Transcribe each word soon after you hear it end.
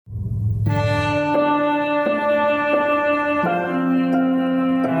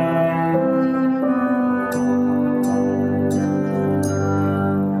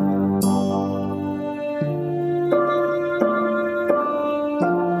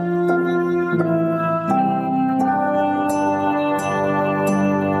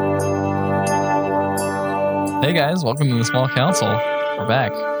Hey guys, welcome to the Small Council. We're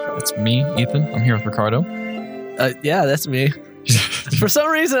back. It's me, Ethan. I'm here with Ricardo. Yeah, that's me. For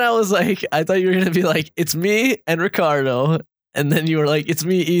some reason, I thought you were going to be like, it's me and Ricardo. And then you were like, it's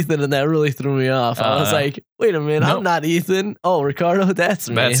me, Ethan. And that really through me off. I was like, wait a minute, nope. I'm not Ethan. Oh, Ricardo, that's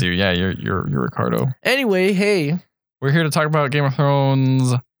me. That's you. Yeah, you're Ricardo. Anyway, hey. We're here to talk about Game of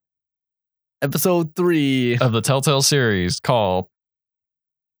Thrones. Episode 3. Of the Telltale series called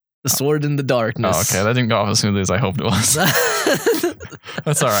The Sword in the Darkness. Oh, okay. That didn't go off as smoothly as I hoped it was.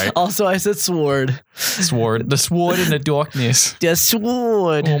 That's all right. Also, I said sword. Sword. The Sword in the Darkness. The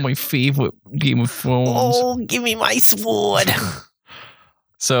sword. Oh, my favorite Game of Thrones. Oh, give me my sword.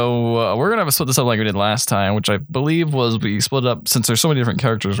 So we're going to split this up like we did last time, which I believe was we split up since there's so many different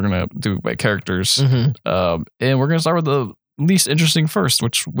characters. We're going to do by characters. Mm-hmm. And we're going to start with the least interesting first,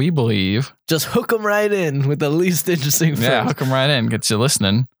 which we believe. Just hook them right in with the least interesting first. Yeah, hook them right in. Get you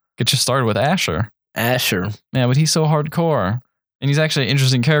listening. Get you started with Asher. Yeah, but he's so hardcore. And he's actually an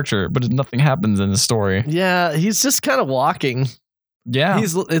interesting character, but nothing happens in the story. Yeah, he's just kind of walking. Yeah.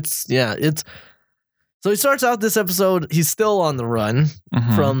 So he starts out this episode, he's still on the run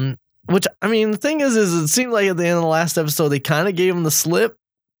from, which, I mean, the thing is it seemed like at the end of the last episode, they kind of gave him the slip,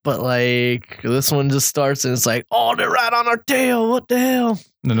 but like this one just starts and it's like, oh, they're right on our tail. What the hell?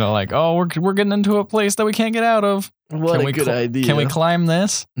 And they're like, oh, we're getting into a place that we can't get out of. What a good idea. Can we climb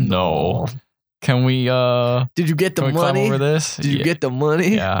this? No. Can we, did you get the money? Climb over this? Did you get the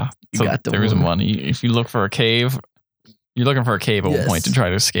money? Yeah. You got the money. If you look for a cave, you're looking for a cave at one point to try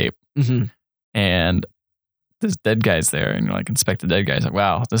to escape. Mm-hmm. And this dead guy's there, and you're like, inspect the dead guy. He's like,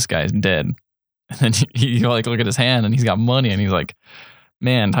 wow, this guy's dead. And then you like look at his hand, and he's got money, and he's like,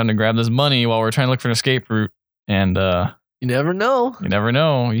 man, time to grab this money while we're trying to look for an escape route. And you never know. You never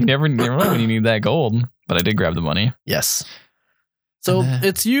know. You never know when you need that gold. But I did grab the money. Yes. So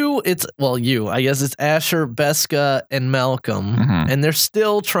it's you. I guess it's Asher, Beska, and Malcolm, and they're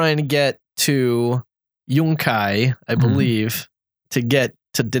still trying to get to Yunkai, I believe, to get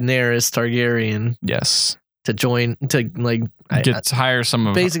to Daenerys Targaryen. Yes. To join, hire some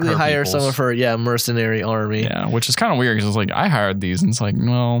of basically hire some of her, mercenary army. Yeah, which is kind of weird because it's like I hired these, and it's like,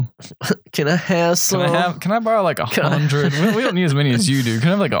 well, can I have some? Can I borrow like 100? We don't need as many as you do. Can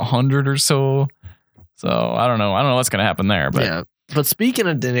I have like 100 or so? So I don't know. What's gonna happen there, but yeah. But speaking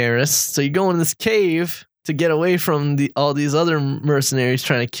of Daenerys, so you go in this cave to get away from all these other mercenaries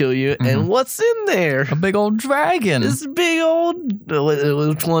trying to kill you, and what's in there? A big old dragon. This big old.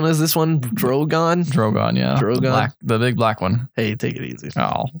 Which one is this one? Drogon. Yeah. Drogon. The big black one. Hey, take it easy.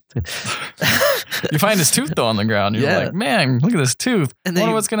 Oh. You find his tooth though on the ground. You're like, man, look at this tooth. And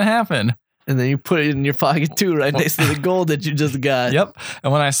wonder what's gonna happen. And then you put it in your pocket too, right next to the gold that you just got. Yep.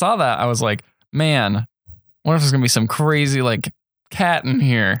 And when I saw that, I was like, man, what if there's gonna be some crazy like cat in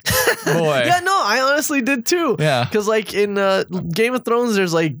here? Boy. Yeah, no, I honestly did too. Yeah. Because like in Game of Thrones,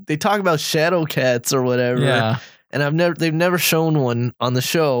 there's like they talk about shadow cats or whatever. Yeah. And they've never shown one on the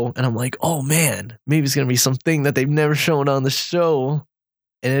show. And I'm like, oh man, maybe it's gonna be something that they've never shown on the show.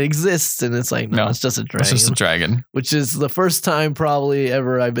 And it exists, and it's like, no, it's just a dragon. It's just a dragon. Which is the first time probably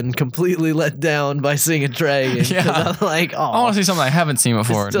ever I've been completely let down by seeing a dragon. Yeah. I'm like, oh, I want to see something I haven't seen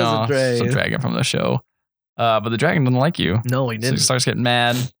before. It's just a dragon from the show. But the dragon doesn't like you. No, he didn't. So he starts getting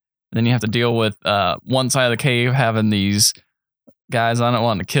mad. And then you have to deal with one side of the cave having these guys on it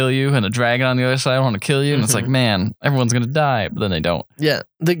wanting to kill you, and a dragon on the other side wanting to kill you. And it's like, man, everyone's gonna die, but then they don't. Yeah,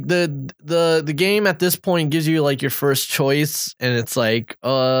 the game at this point gives you like your first choice, and it's like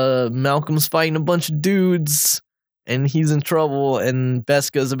Malcolm's fighting a bunch of dudes, and he's in trouble, and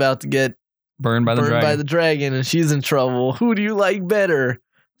Beska's about to get burned by the dragon, and she's in trouble. Who do you like better?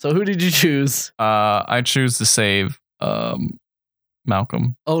 So who did you choose? I choose to save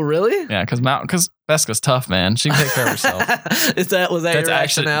Malcolm. Oh, really? Yeah, because Beska's tough, man. She can take care of herself. Was that your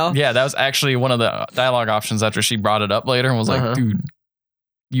rationale? Yeah, that was actually one of the dialogue options after she brought it up later and was like, dude,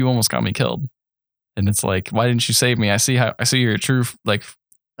 you almost got me killed. And it's like, why didn't you save me? I see your true, like,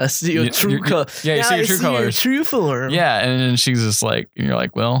 I see your true color. Yeah, you see your true colors. Your true form. Yeah, and then she's just like, and you're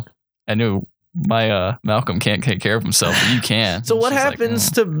like, well, I knew my Malcolm can't take care of himself, but you can. So what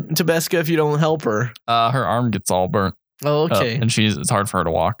happens to Beska if you don't help her? Her arm gets all burnt. Oh, okay. And it's hard for her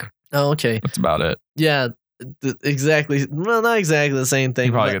to walk. Oh, okay. That's about it. Yeah, exactly. Well, not exactly the same thing.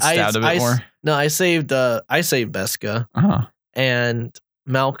 You probably get stabbed a bit more. No, I saved Beska. And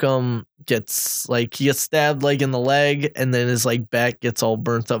Malcolm gets stabbed like in the leg, and then his like back gets all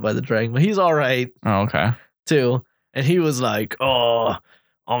burnt up by the dragon. But he's all right. Oh, okay. Too. And he was like, "Oh,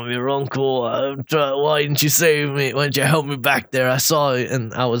 I'm your uncle. Why didn't you save me? Why didn't you help me back there? I saw it."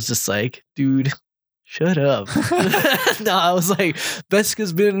 And I was just like, dude, shut up. No, I was like,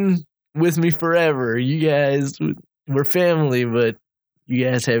 Beska's been with me forever. You guys, we're family, but you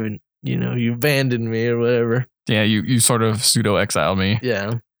guys haven't, you abandoned me or whatever. Yeah, you sort of pseudo-exiled me.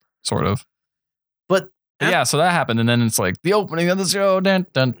 Yeah. Sort of. But yeah, so that happened, and then it's like the opening of the show, dun,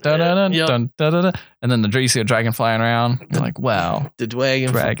 dun, dun, dun, dun, Yep. dun, dun, dun, dun, and then you see a dragon flying around. You're like, wow. The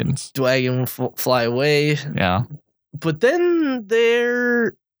dragons. Dragon fly away. Yeah. But then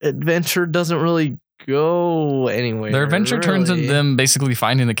their adventure doesn't really go anywhere. Their adventure turns into them basically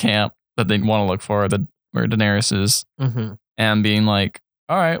finding the camp that they want to look for, where Daenerys is, and being like,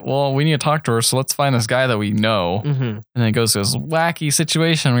 all right, well, we need to talk to her, so let's find this guy that we know. And then it goes to this wacky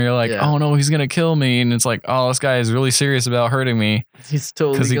situation where you're like, oh no, he's going to kill me. And it's like, oh, this guy is really serious about hurting me. He's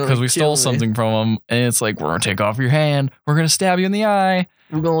totally because we stole something from him. And it's like, we're going to take off your hand. We're going to stab you in the eye.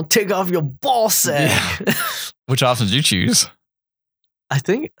 We're going to take off your ball sack. Yeah. Which options you choose? I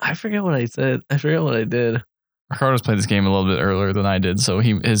forget what I said. I forget what I did. Ricardo's played this game a little bit earlier than I did, so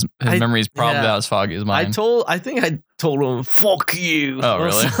his memory is probably not as foggy as mine. I think I told him, fuck you. Oh,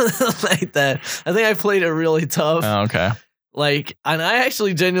 really? Like that. I think I played it really tough. Oh, okay. And I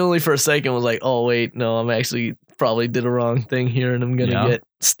actually genuinely for a second was like, oh, wait, no, I'm actually probably did a wrong thing here and I'm going to get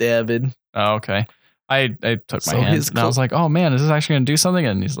stabbed. Oh, okay. I took my hands and I was like, oh, man, is this actually going to do something?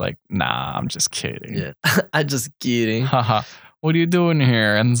 And he's like, nah, I'm just kidding. Yeah, I'm just kidding. Haha. What are you doing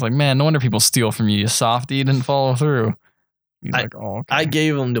here? And it's like, man, no wonder people steal from you. You softy, you didn't follow through. He's like, oh, okay. I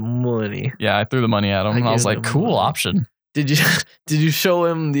gave him the money. Yeah, I threw the money at him. And I was like, cool option. Did you show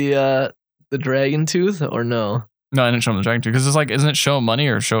him the dragon tooth or no? No, I didn't show him the dragon tooth because it's like, isn't it show money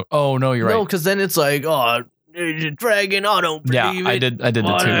or show? Oh, no, you're right. No, because then it's like, oh, dragon, I don't believe it. I did the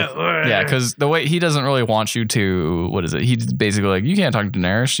tooth. Yeah, because the way he doesn't really want you to, what is it? He's basically like, you can't talk to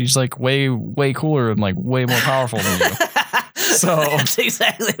Daenerys. She's like way cooler and like way more powerful than you. So that's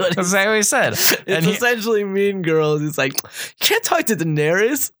exactly what he said. It's essentially Mean Girls. It's like, you can't talk to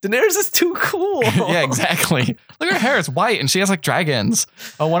Daenerys. Daenerys is too cool. Yeah, exactly. Look at her hair. It's white and she has like dragons.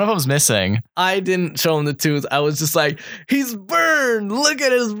 Oh, one of them's missing. I didn't show him the tooth. I was just like, he's burned. Look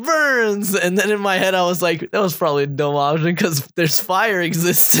at his burns. And then in my head, I was like, that was probably a dumb option because there's fire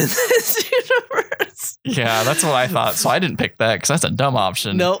exists in this universe. Yeah, that's what I thought. So I didn't pick that because that's a dumb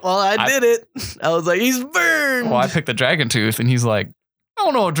option. No, well, I did it. I was like, he's burned. Well, I picked the dragon tooth and he's like, I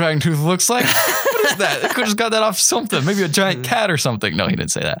don't know what dragon tooth looks like. What is that? I could have just got that off something. Maybe a giant cat or something. No, he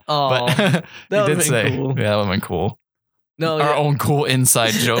didn't say that. Oh, but he did say, cool. Yeah, that would have been cool. No, Our own cool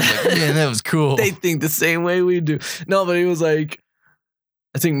inside joke. Like, yeah, that was cool. They think the same way we do. No, but he was like,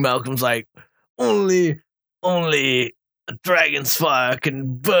 I think Malcolm's like, only a dragon's fire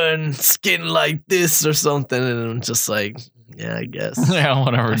can burn skin like this or something. And I'm just like, yeah, I guess. Yeah,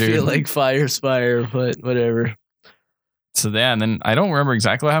 whatever, dude. I feel like fire's fire, but whatever. So yeah, and then I don't remember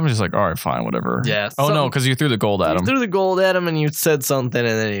exactly what happened. Just like, all right, fine, whatever. Yeah. Oh no, because you threw the gold at him. You threw the gold at him, and you said something, and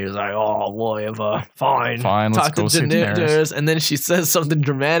then he was like, "Oh, whatever, fine." Let's go see Daenerys. And then she says something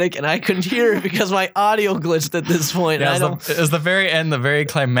dramatic, and I couldn't hear it because my audio glitched at this point. Yeah, it was the very end, the very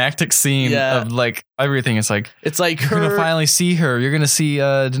climactic scene of like everything. It's like you're gonna finally see her. You're gonna see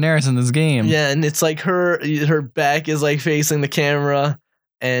Daenerys in this game. Yeah, and it's like her back is like facing the camera.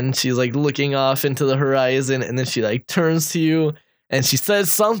 And she's like looking off into the horizon, and then she like turns to you, and she says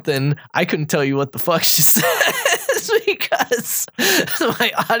something. I couldn't tell you what the fuck she says because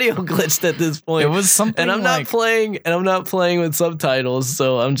my audio glitched at this point. It was something, and I'm not playing with subtitles,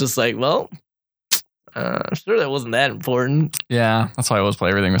 so I'm just like, well, I'm sure that wasn't that important. Yeah, that's why I always play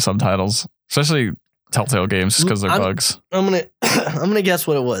everything with subtitles, especially Telltale games, just because they're bugs. I'm gonna guess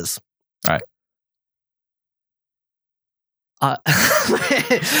what it was. All right.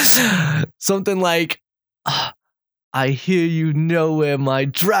 Something like, I hear you know where my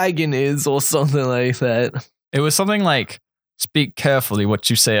dragon is, or something like that. It was something like, speak carefully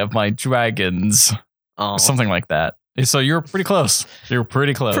what you say of my dragons. Oh. Something like that. So you're pretty close. You're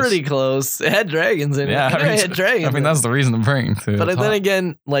pretty close. Pretty close. It had dragons in it. Yeah, it had dragons. I mean, that's the reason to bring. But then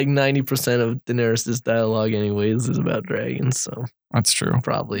again, like 90% of Daenerys' dialogue anyways is about dragons, so. That's true.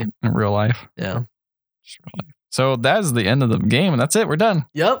 Probably. In real life. Yeah. So that's the end of the game, and that's it. We're done.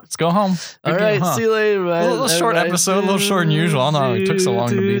 Yep. Let's go home. All right. See you later. A little short episode, a little shorter than usual. I don't know how it took so long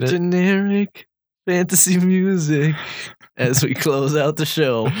to beat it. Generic fantasy music as we close out the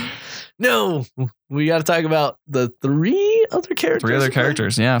show. No, we got to talk about the three other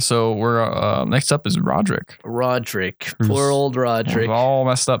characters. Yeah. So we're next up is Roderick. Poor old Roderick. All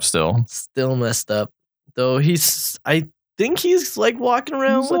messed up still. Still messed up. Though I think he's like walking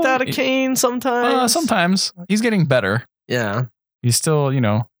around without a cane sometimes. Sometimes. He's getting better. Yeah. He's still,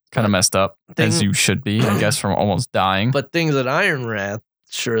 kind of messed up, as you should be, I guess, from almost dying. But things at Iron Wrath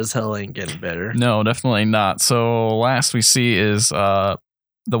sure as hell ain't getting better. No, definitely not. So last we see is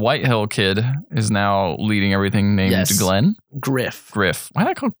the White Hill kid is now leading everything named Glenn. Griff. Why'd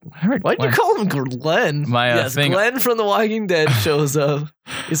you call him Glenn? Glenn from The Walking Dead shows up.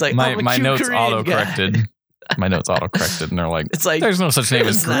 He's like, my cute notes Korean auto-corrected. My notes auto-corrected, and they're like, it's like, there's no such name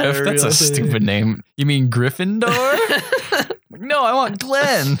as Griff. That's a stupid name. You mean Gryffindor? No, I want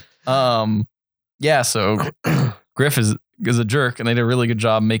Glenn. So Griff is a jerk, and they did a really good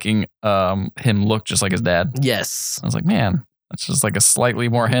job making him look just like his dad. Yes. I was like, man, that's just like a slightly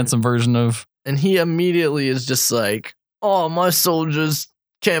more handsome version of... And he immediately is just like, oh, my soldiers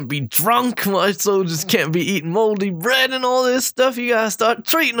can't be drunk. My soldiers can't be eating moldy bread and all this stuff. You gotta start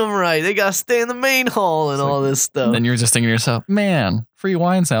treating them right. They gotta stay in the main hall and all this stuff. Then you're just thinking to yourself, man, free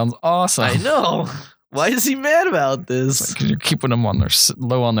wine sounds awesome. I know. Why is he mad about this? Because you're keeping them on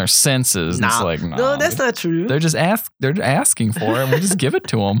low on their senses. Nah. It's like, no, that's not true. They're just asking for it, and we just give it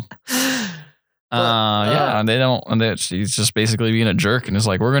to them. And they don't. And she's just basically being a jerk, and it's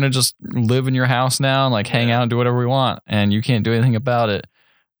like, we're gonna just live in your house now and like hang out and do whatever we want, and you can't do anything about it.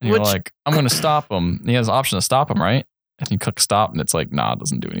 And you're like, I'm gonna stop him. He has the option to stop him, right? And you click stop, and it's like, nah, it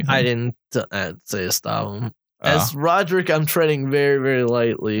doesn't do anything. I didn't say stop him. As Roderick, I'm treading very, very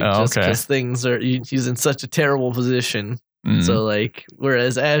lightly, just because things are. He's in such a terrible position. Mm-hmm. So like,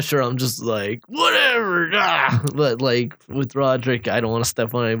 whereas Asher, I'm just like, whatever. But like with Roderick, I don't want to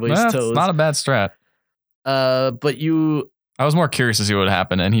step on anybody's toes. It's not a bad strat. But I was more curious to see what would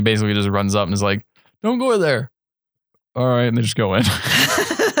happen, and he basically just runs up and is like, "Don't go there." All right, and they just go in.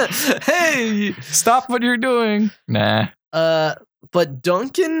 Hey, stop what you're doing. Nah. But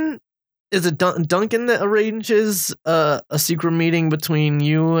Duncan. Is it Duncan that arranges a secret meeting between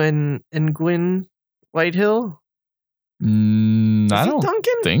you and Gwyn Whitehill? I don't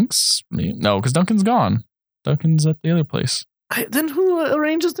think so. No, because Duncan's gone. Duncan's at the other place. Then who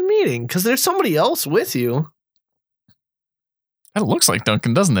arranges the meeting? Because there's somebody else with you. It looks like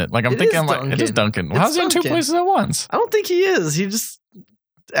Duncan, doesn't it? Like I'm thinking, like it is Duncan. Well, how's he in two places at once? I don't think he is. He just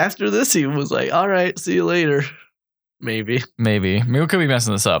after this he was like, "All right, see you later." Maybe we could be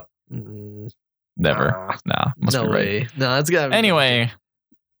messing this up. Never. Must no be way. Right. No, it's gotta be. Anyway,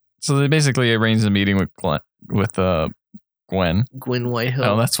 so they basically arranged a meeting with Gwen. Gwyn Whitehill.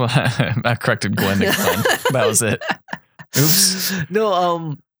 Oh, that's what I corrected Gwen to Glenn. That was it. Oops.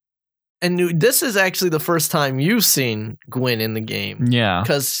 No, and this is actually the first time you've seen Gwyn in the game. Yeah.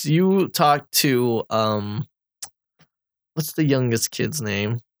 Because you talked to what's the youngest kid's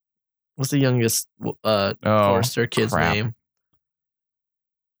name? What's the youngest Forrester kid's name?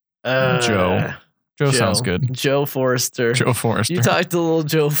 Joe. Joe sounds good. Joe Forrester. Joe Forrester. You talked to little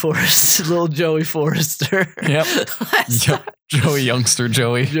Joey Forrester. Yep. Joey, youngster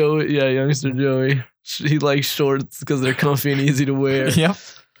Joey. Youngster Joey. He likes shorts because they're comfy and easy to wear. Yep.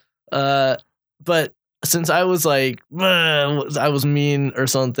 But since I was like, I was mean or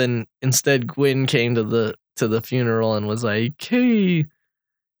something, instead Gwyn came to the funeral and was like, hey,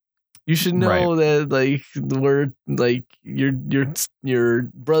 you should know that like we're like your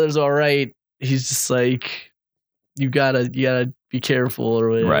brother's all right. He's just like, you gotta be careful or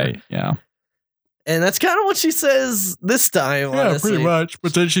whatever. Right. Yeah. And that's kind of what she says this time. Yeah, honestly. pretty much.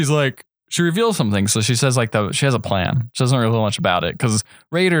 But then she reveals something. So she says like she has a plan. She doesn't reveal much about it because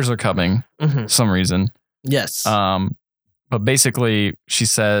raiders are coming for some reason. Yes. But basically she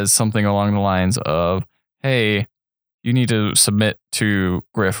says something along the lines of, hey, you need to submit to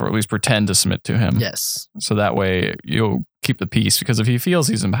Griff, or at least pretend to submit to him. Yes. So that way you'll keep the peace, because if he feels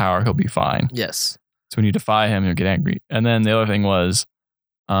he's in power, he'll be fine. Yes. So when you defy him, he'll get angry. And then the other thing was,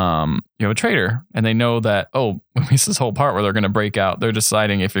 you have a traitor, and they know that, it's this whole part where they're going to break out. They're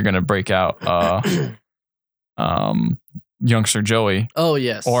deciding if you're going to break out youngster Joey. Oh,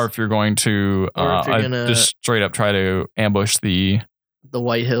 yes. Or if you're going to just straight up try to ambush the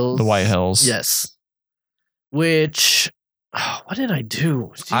Whitehills. The Whitehills. Yes. Which, what did I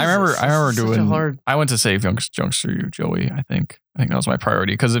do? Jesus, I remember doing. I went to save youngster Joey. I think that was my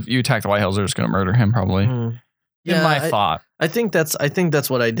priority, because if you attack the Whitehills, they're just going to murder him probably. Yeah, my thought. I think that's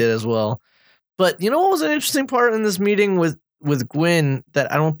what I did as well. But you know what was an interesting part in this meeting with Gwyn that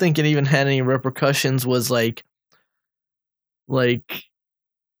I don't think it even had any repercussions was like. Well,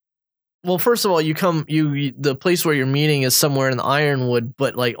 first of all, the place where you're meeting is somewhere in the Ironwood,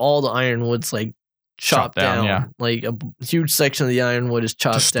 but like all the Ironwood's like chopped down. Yeah. Like a huge section of the Ironwood is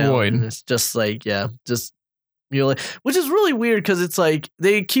chopped destroyed. Down. And it's just like, which is really weird, because it's like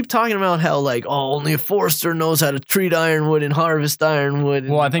they keep talking about how like, only a Forrester knows how to treat Ironwood and harvest Ironwood.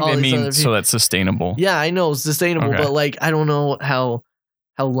 Well, I think they mean so that's sustainable. Yeah, I know it's sustainable, but like I don't know how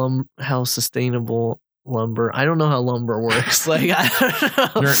sustainable Lumber. I don't know how lumber works. Like, I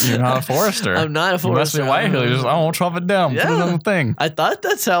don't know. You're not a Forrester. I'm not a Forrester. You must be a White Hill. I won't chop it down. Yeah. Put it on the thing. I thought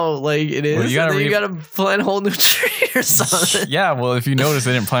that's how like it is. Well, you gotta plant a whole new tree or something. Yeah, well, if you notice,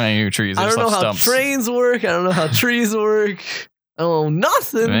 they didn't plant any new trees. I don't know how stumps. trains work. I don't know how trees work. I don't know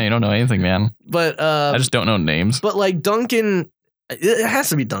nothing. Man, you don't know anything, man. But I just don't know names. But like Duncan, it has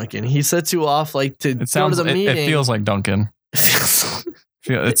to be Duncan. He sets you off like to go to the meeting. It feels like Duncan.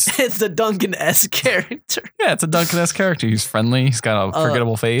 It's the Duncan-esque character. Yeah, it's a Duncan-esque character. He's friendly. He's got a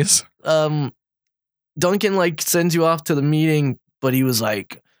forgettable face. Duncan like sends you off to the meeting, but he was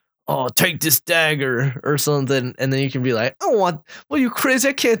like, "Oh, take this dagger" or something, and then you can be like, "Well, you crazy?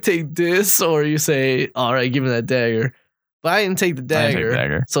 I can't take this." Or you say, "All right, give me that dagger." But I didn't take the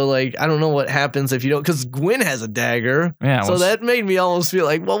dagger. So like, I don't know what happens if you don't, because Gwen has a dagger. Yeah. So that made me almost feel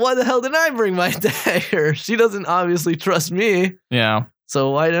like, well, why the hell did I bring my dagger? She doesn't obviously trust me. Yeah. So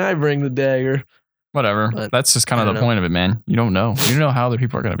why did I bring the dagger? Whatever. But that's just kind of the point of it, man. You don't know. You don't know how other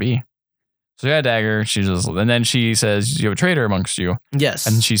people are going to be. So you got a dagger. And then she says, you have a traitor amongst you. Yes.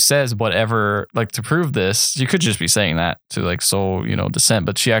 And she says whatever, like to prove this, you could just be saying that to like, dissent.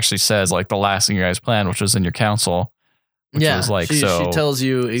 But she actually says like the last thing you guys planned, which was in your council. Which was like, she tells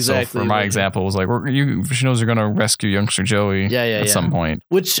you exactly. So for my example, it was like, she knows you're going to rescue youngster Joey at some point.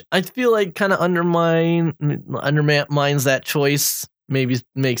 Which I feel like kind of undermines that choice. Maybe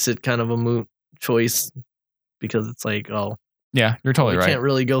makes it kind of a moot choice because it's like, oh. Yeah, you're totally right. You can't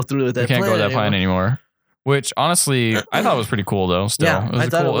really go through with that plan. You can't go with that plan anymore. Which, honestly, I thought was pretty cool, though, still. Yeah,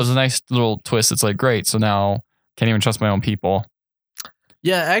 it was a nice little twist. It's like, great, so now can't even trust my own people.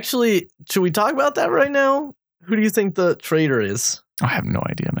 Yeah, actually, should we talk about that right now? Who do you think the traitor is? I have no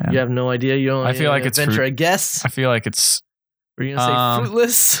idea, man. You have no idea? You don't. I feel like it's venture a guess. I feel like it's. Were you gonna say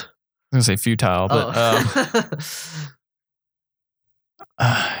fruitless? I was gonna say futile, but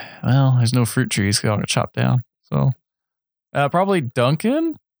well, there's no fruit trees. They all got chopped down. So probably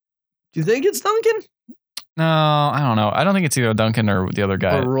Duncan. Do you think it's Duncan? No, I don't know. I don't think it's either Duncan or the other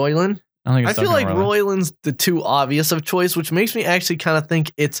guy. Or Royland. I feel like Royland's the too obvious of choice, which makes me actually kind of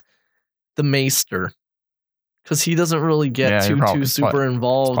think it's the Maester. Because he doesn't really get too super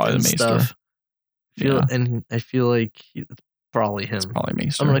involved in stuff. And I feel like it's probably him. It's probably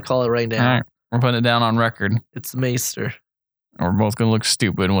Maester. I'm going to call it right now. All right. We're putting it down on record. It's Maester. We're both going to look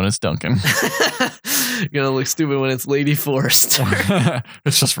stupid when it's Duncan. You're going to look stupid when it's Lady Forrester.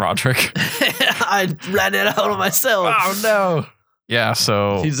 It's just Roderick. I ran it out of myself. Oh, no. Yeah,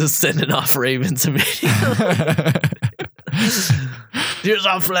 so... He's just sending off ravens immediately. Here's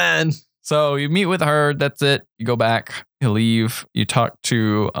our plan. So you meet with her. That's it. You go back. You leave. You talk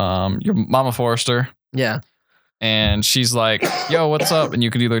to your Mama Forrester. Yeah. And she's like, yo, what's up? And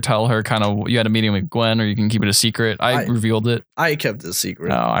you could either tell her kind of you had a meeting with Gwen or you can keep it a secret. I revealed it. I kept it a secret.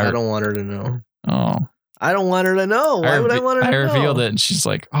 No, I don't want her to know. Oh. I don't want her to know. Why would I want her to know? I revealed it and she's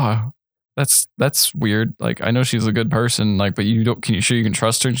like, oh, that's weird. Like, I know she's a good person, like, but you can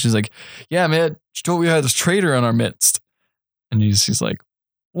trust her? And she's like, yeah, man, she told me we had this traitor in our midst. And she's like,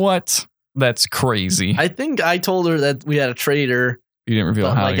 what? That's crazy. I think I told her that we had a traitor. You didn't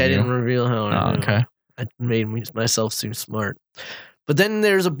reveal how. I didn't reveal how. Oh, okay. I made myself seem smart. But then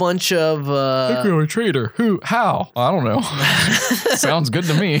there's a bunch of. I think we have a traitor. Who? How? I don't know. Sounds good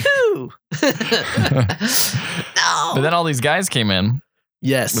to me. Who? No. But then all these guys came in.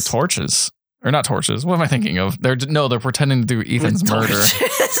 Yes. With torches. Or not torches. What am I thinking of? They're pretending to do Ethan's murder.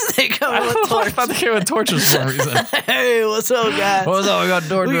 They come with torches. I thought they came with torches for some reason. Hey, what's up, guys? What's up?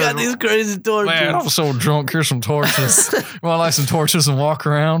 We got these crazy torches. Man, I'm so drunk. Here's some torches. Want to light some torches and walk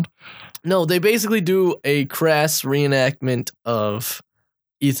around? No, they basically do a crass reenactment of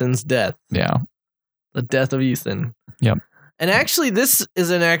Ethan's death. Yeah. The death of Ethan. Yep. And actually, this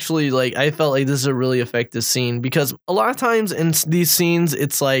isn't actually like, I felt like this is a really effective scene because a lot of times in these scenes,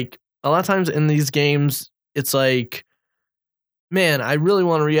 it's like, a lot of times in these games, it's like, man, I really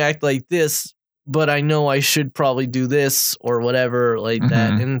want to react like this, but I know I should probably do this or whatever like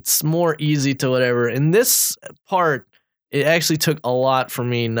that. And it's more easy to whatever. In this part, it actually took a lot for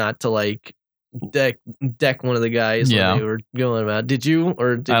me not to like deck one of the guys when they were going about. Did you?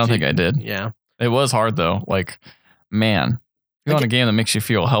 Or did I don't think I did. Yeah. It was hard though. Like, man. You're on a game that makes you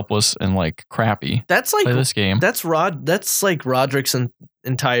feel helpless and like crappy. That's like play this game. That's like Roderick's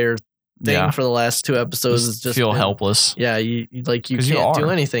entire thing for the last 2 episodes is just feel helpless. Yeah, you can't do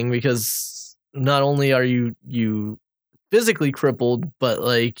anything because not only are you physically crippled, but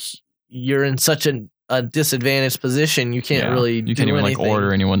like you're in such a disadvantaged position. You can't really you can't even anything. Like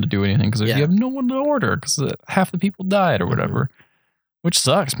order anyone to do anything because you have no one to order because half the people died or whatever, which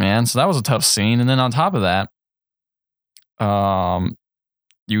sucks, man. So that was a tough scene. And then on top of that,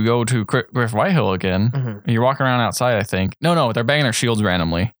 you go to Griff Whitehill again. And you're walking around outside, I think. No, they're banging their shields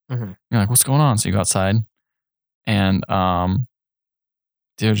randomly. You're like, what's going on? So you go outside, and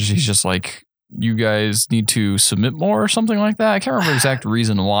he's just like, you guys need to submit more or something like that. I can't remember the exact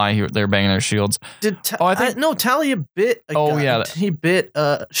reason why they're banging their shields. Talia bit.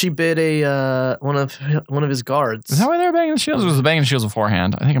 She bit one of his guards. Is that why they were banging the shields? Or was the banging the shields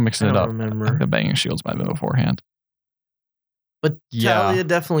beforehand? I think I'm mixing it up. Remember. I think the banging shields might have been beforehand. But Talia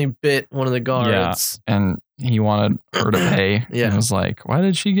definitely bit one of the guards. Yeah, and he wanted her to pay. And was like, why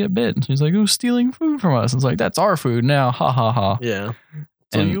did she get bit? And she's like, stealing food from us. It's like, that's our food now. Ha ha ha. Yeah.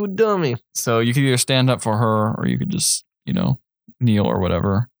 So you a dummy. So you could either stand up for her or you could just, kneel or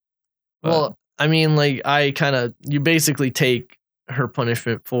whatever. But, well, I mean, like, you basically take her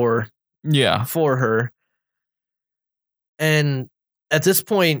punishment for her. And at this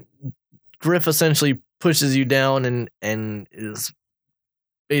point, Griff essentially pushes you down and is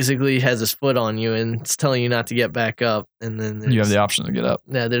basically has his foot on you and is telling you not to get back up. And then you have the option to get up.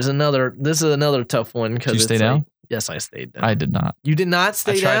 Yeah, this is another tough one. Did you stay down? Yes, I stayed down. I did not. You did not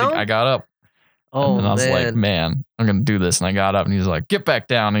stay down? I got up. Oh, and I was like, man, I'm going to do this. And I got up and he's like, get back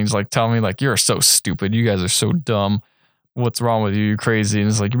down. And he's like, telling me like, you're so stupid. You guys are so dumb. What's wrong with you? You're crazy. And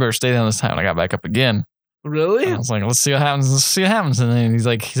he's like, you better stay down this time. And I got back up again. Really? And I was like, let's see what happens. And then he's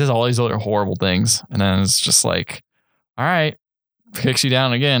like, he says all these other horrible things. And then it's just like, all right, kicks you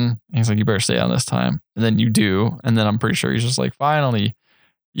down again. And he's like, you better stay down this time. And then you do. And then I'm pretty sure he's just like, finally,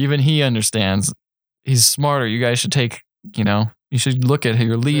 even he understands. He's smarter. You guys should take, you should look at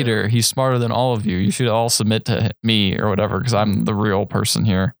your leader. He's smarter than all of you. You should all submit to me or whatever, because I'm the real person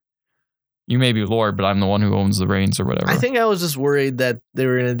here. You may be Lord, but I'm the one who owns the reins or whatever. I think I was just worried that they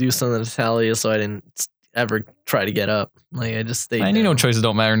were going to do something to Talia, so I didn't ever try to get up. Like, I just stayed down. Choices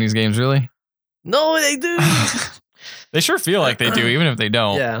don't matter in these games, really. No, they do. They sure feel like they do, even if they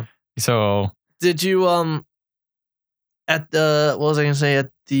don't. Yeah. So did you at the what was I going to say at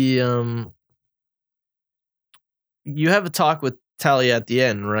the you have a talk with Talia at the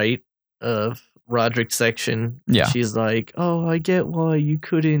end, right? Of Roderick's section. Yeah. She's like, oh, I get why you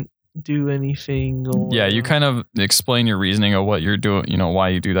couldn't do anything. Or, yeah, you kind of explain your reasoning of what you're doing, why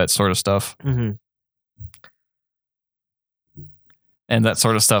you do that sort of stuff. Mm-hmm. And that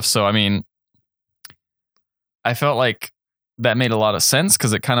sort of stuff. So, I mean, I felt like that made a lot of sense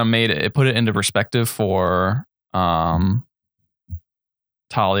because it kind of it put it into perspective for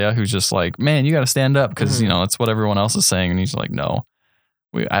Talia, who's just like, man, you got to stand up because, that's what everyone else is saying. And he's like, no,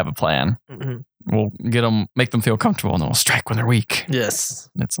 I have a plan. We'll get them, make them feel comfortable, and then we'll strike when they're weak. Yes.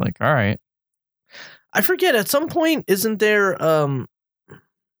 And it's like, all right. I forget, at some point, isn't there kind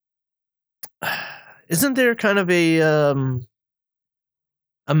of a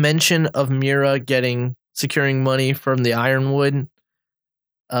mention of Mira securing money from the Ironwood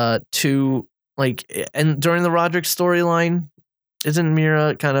to like, and during the Roderick storyline, isn't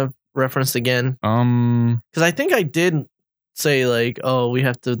Mira kind of referenced again? Because I think I did say like, oh, we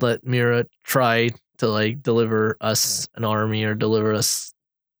have to let Mira try to like deliver us an army or deliver us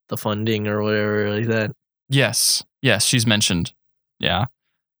the funding or whatever like that. Yes, she's mentioned. Yeah,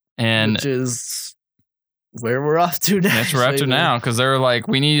 and which is where we're off to now. That's where we're off to now because they're like,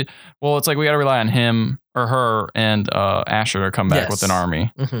 it's like we got to rely on him or her and Asher to come back with an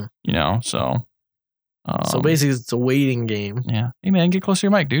army. So. So basically, it's a waiting game. Yeah. Hey man, get close to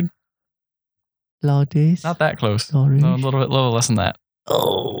your mic, dude. Loudest. Not that close. No, a little less than that.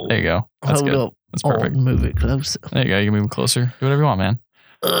 Oh. There you go. That's Hold good. Up. That's perfect. Move it closer. There you go. You can move it closer. Do whatever you want, man.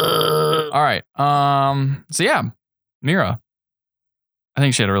 All right. So yeah, Mira. I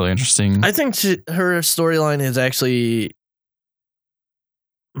think she had a really interesting. I think her storyline is actually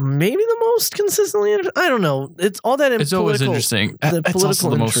maybe the most consistently. I don't know. It's all that. It's always interesting. It's also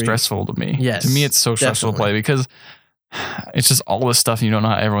the most stressful to me. Yes, to me, it's so stressful to play because it's just all this stuff. And you don't know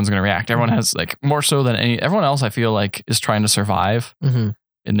how everyone's going to react. Everyone has like more so than everyone else. I feel like is trying to survive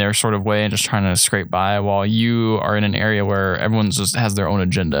in their sort of way and just trying to scrape by, while you are in an area where everyone's just has their own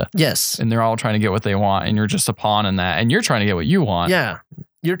agenda. Yes, and they're all trying to get what they want, and you're just a pawn in that, and you're trying to get what you want. Yeah.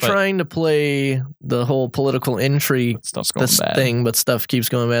 You're trying to play the whole political intrigue thing, but stuff keeps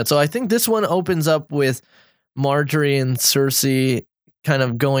going bad. So I think this one opens up with Marjorie and Cersei kind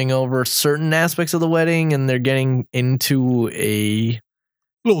of going over certain aspects of the wedding, and they're getting into a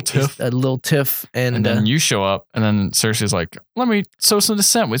little tiff. And then you show up, and then Cersei's like, let me sow some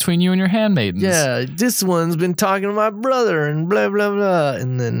dissent between you and your handmaidens. Yeah, this one's been talking to my brother and blah, blah, blah.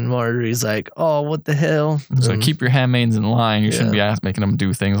 And then Marjorie's like, oh, what the hell? So keep your handmaidens in line. You shouldn't be making them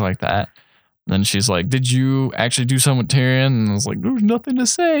do things like that. then she's like, did you actually do something with Tyrion? And I was like, there's nothing to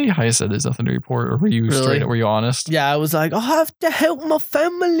say. I said, there's nothing to report. Or were you straight up? Were you honest? Yeah, I was like, I have to help my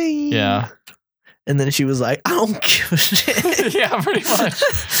family. Yeah. And then she was like, I don't give a shit. Yeah, pretty much.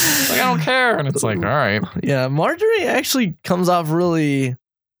 Like, I don't care. And it's like, all right. Yeah, Marjorie actually comes off really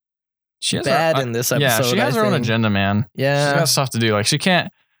bad in this episode. Yeah, she has her own agenda, man. Yeah. She's got stuff to do. Like,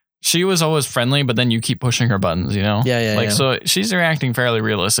 she was always friendly, but then you keep pushing her buttons, you know? Yeah. Like, so she's reacting fairly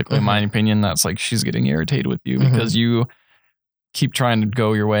realistically, in my opinion. That's like, she's getting irritated with you because you keep trying to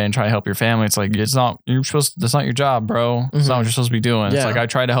go your way and try to help your family. It's like, that's not your job, bro. It's not what you're supposed to be doing. It's like, I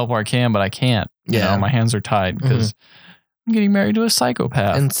try to help where I can, but I can't. You know, my hands are tied because I'm getting married to a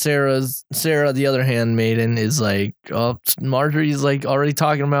psychopath. And Sarah, the other handmaiden, is like, oh, Marjorie's like already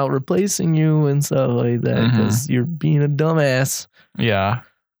talking about replacing you and stuff like that because you're being a dumbass. Yeah,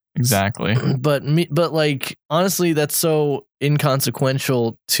 exactly. But like, honestly, that's so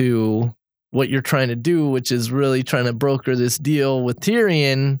inconsequential to what you're trying to do, which is really trying to broker this deal with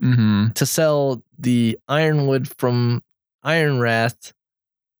Tyrion to sell the Ironwood from Ironrath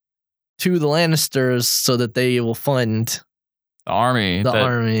to the Lannisters so that they will fund the army.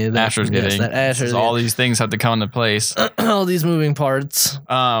 Asher's getting. All these things have to come into place. All these moving parts.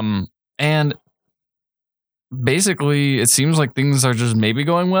 And basically, it seems like things are just maybe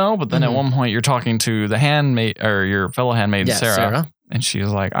going well, but then at one point you're talking to the handmaid or your fellow handmaid, Sarah. And she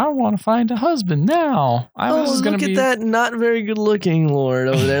was like, I want to find a husband now. Look at that not very good looking lord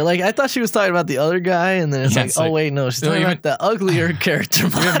over there. Like, I thought she was talking about the other guy, and then it's oh, wait, no, she's talking about the uglier character.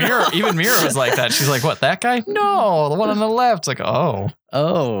 Even Mira was like that. She's like, what, that guy? No, the one on the left. It's like, oh.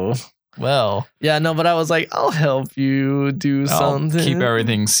 Well. Yeah, no, but I was like, I'll help you do something. Keep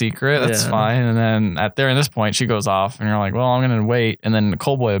everything secret. That's fine. And then at this point, she goes off, and you're like, well, I'm going to wait. And then the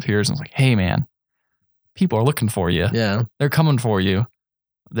Cold Boy appears, and it's like, hey, man. People are looking for you. Yeah. They're coming for you.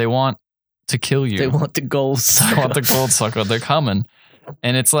 They want to kill you. They want the gold sucker. They're coming.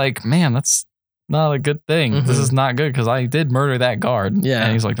 And it's like, man, that's not a good thing. This is not good because I did murder that guard. Yeah.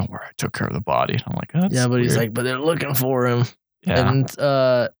 And he's like, don't worry, I took care of the body. I'm like, that's but weird. He's like, but they're looking for him. Yeah. And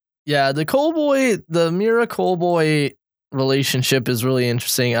the Cold Boy, the Mira Cold Boy relationship is really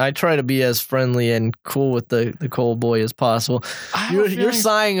interesting. I try to be as friendly and cool with the Cold Boy as possible. You're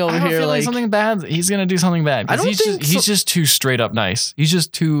sighing over here like something bad. He's gonna do something bad. He's just too straight up nice. He's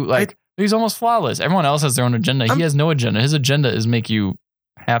just too he's almost flawless. Everyone else has their own agenda. He has no agenda. His agenda is make you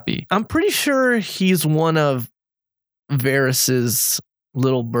happy. I'm pretty sure he's one of Varys's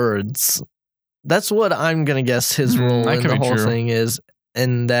little birds. That's what I'm gonna guess his role in the whole thing is,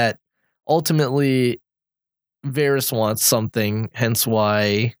 and that ultimately Varys wants something, hence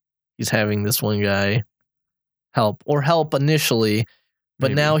why he's having this one guy help initially,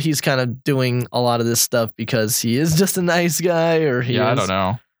 but now he's kind of doing a lot of this stuff because he is just a nice guy, or I don't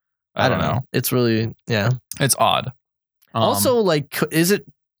know. I don't know. It's really it's odd. Also, like, is it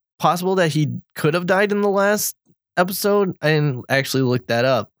possible that he could have died in the last episode? I didn't actually look that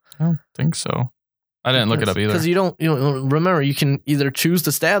up. I don't think so. I didn't look it up either. Because you don't remember, you can either choose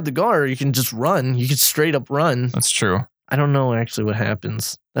to stab the guard or you can just run. You can straight up run. That's true. I don't know actually what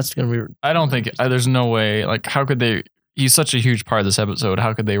happens. That's going to be... I don't think... there's no way... Like, how could they... He's such a huge part of this episode.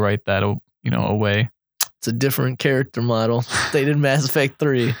 How could they write that, away? It's a different character model. They did Mass Effect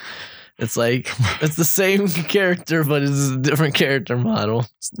 3. It's like... It's the same character, but it's a different character model.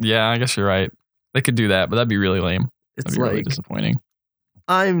 Yeah, I guess you're right. They could do that, but that'd be really lame. That'd be really disappointing.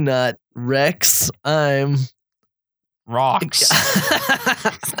 I'm not Rex. I'm Rocks.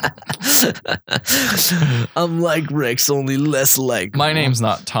 I'm like Rex, only less like. My name's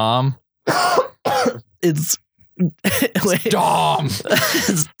not Tom. It's Dom.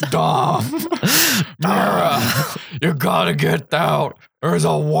 Dom. Mira, you gotta get out. There's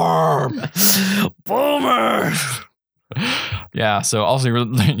a worm. Boomer. Yeah, so also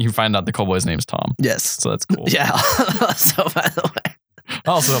you find out the Cold Boy's name's Tom. Yes. So that's cool. Yeah. So by the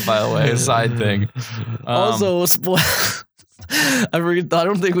way, side thing. Also, I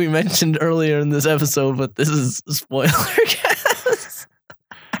don't think we mentioned earlier in this episode, but this is Spoilercast.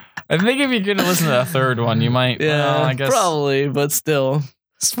 I think if you're going to listen to the third one, you might. Yeah, I guess probably, but still.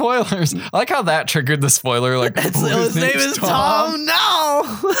 Spoilers. I like how that triggered the spoiler. Like, his name is Tom.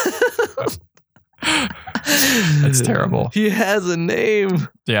 No. That's terrible. He has a name.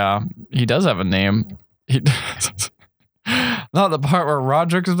 Yeah, he does have a name. Not the part where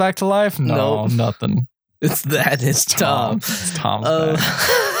Roderick is back to life? No, nope. Nothing. It's Tom. It's Tom's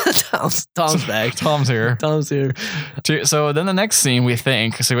back. Tom's back. Tom's here. Tom's here. So then the next scene, we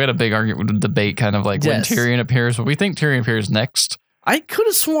think, so we had a big argument, debate kind of like when Tyrion appears, but we think Tyrion appears next I could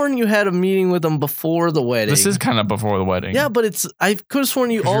have sworn you had a meeting with him before the wedding. This is kind of before the wedding. Yeah, but I could have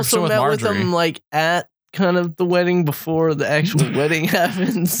sworn you also met with him like at kind of the wedding before the actual wedding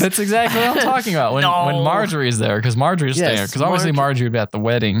happens. That's exactly what I'm talking about. When Marjorie's there, because Marjorie's there, because obviously Marjorie would be at the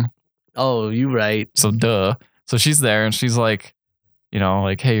wedding. Oh, you're right. So duh. So she's there and she's like, you know,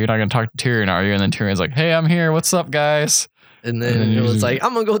 like, hey, you're not gonna talk to Tyrion, are you? And then Tyrion's like, hey, I'm here. What's up, guys? And then it was like,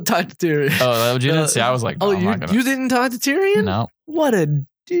 I'm gonna go talk to Tyrion. Oh, you didn't see? I was like, no, you didn't talk to Tyrion? No. What a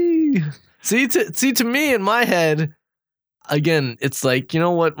D. See, to me in my head, again, it's like, you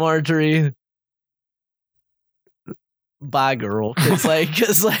know what, Marjorie? Bye, girl. It's like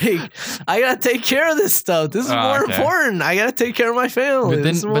I gotta take care of this stuff. This is more important. I gotta take care of my family. But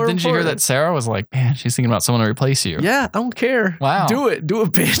didn't you hear that Sarah was like, man, she's thinking about someone to replace you? Yeah, I don't care. Wow. Do it,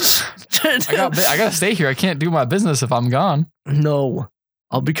 bitch. I gotta stay here. I can't do my business if I'm gone. No.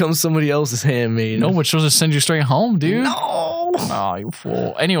 I'll become somebody else's handmaid. No, but she'll just send you straight home, dude. No. Oh, you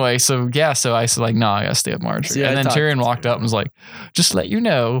fool. Anyway, so I said like, no, I gotta stay with Marjorie. See, and then Tyrion walked up and was like, just to let you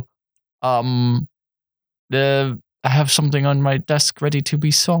know, I have something on my desk ready to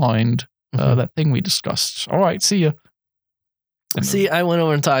be signed. That thing we discussed. All right, see ya. See, I went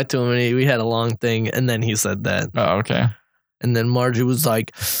over and talked to him, and we had a long thing, and then he said that. Oh, okay. And then Marjorie was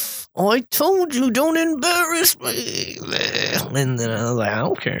like, I told you, don't embarrass me. And then I was like, I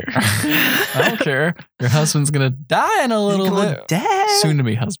don't care. I don't care. Your husband's going to die in a little bit. Soon to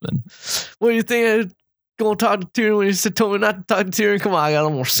be husband. What do you think? Gonna talk to Tyrion when you told me not to talk to Tyrion? Come on, I got a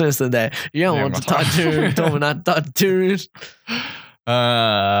little more sense than that. You don't want to talk to Tyrion. You told me not to talk to Tyrion.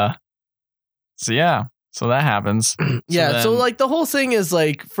 So that happens. So like the whole thing is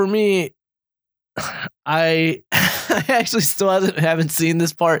like, for me, I actually still haven't seen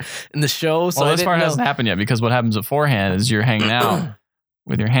this part in the show. So this part hasn't happened yet, because what happens beforehand is you're hanging out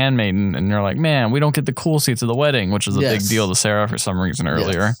with your handmaiden and you're like, man, we don't get the cool seats of the wedding, which is a big deal to Sarah for some reason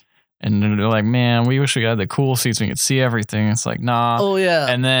earlier. Yes. And they're like, man, we wish we had the cool seats. We could see everything. It's like, nah. Oh, yeah.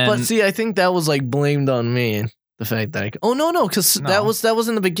 And then, but see, I think that was like blamed on me. The fact that because that was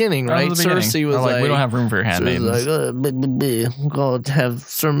in the beginning, right? Cersei was like, we don't have room for your handmaidens. We're going to have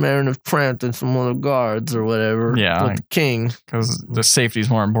Sir Meredith Trent and some other guards or whatever. Yeah. With the king. Because the safety is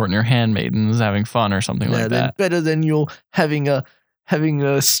more important. Your handmaidens having fun or something like that. Better than you having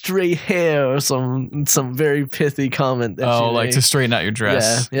a straight hair or some very pithy comment. That like to straighten out your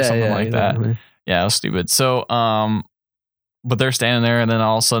dress. Or something like that. Yeah, it was stupid. So, but they're standing there, and then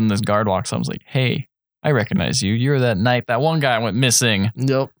all of a sudden this guard walks up and is like, hey, I recognize you. You're that knight. That one guy went missing.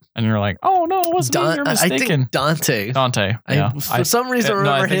 Nope. And you're like, oh no, it wasn't me. You're mistaken. I think Dante. Yeah. For some reason, I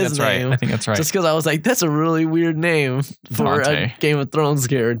remember his name. Right. I think that's right. Just because I was like, that's a really weird name for a Game of Thrones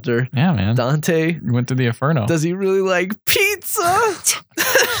character. Yeah, man. Dante. You went to the Inferno. Does he really like pizza?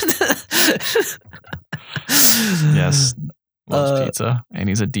 Yes. Loves pizza. And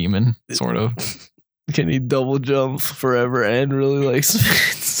he's a demon, sort of. Can he double jump forever and really likes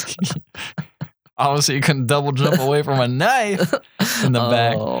pizza? Obviously, you couldn't double jump away from a knife in the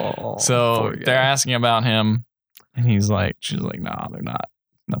back. So they're asking about him, and she's like, nah, they're not.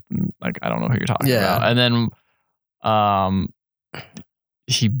 Nothing. Like, I don't know who you're talking about. And then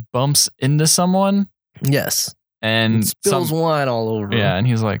he bumps into someone. Yes. And spills wine all over. Yeah, and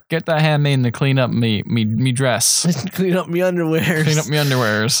he's like, get that handmaiden to clean up me dress. Clean up me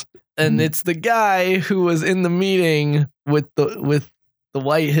underwears. And it's the guy who was in the meeting with the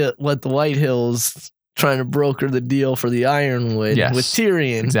White Hills trying to broker the deal for the Ironwood with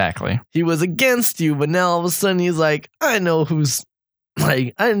Tyrion. Exactly. He was against you, but now all of a sudden he's like, I know who's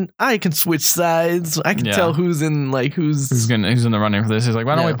like, I can switch sides. I can tell who's in the running for this. He's like,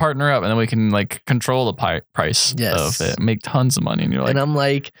 why don't we partner up and then we can like control the price of it, make tons of money. And you're like, and I'm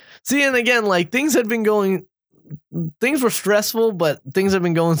like, see, and again, like things were stressful, but things have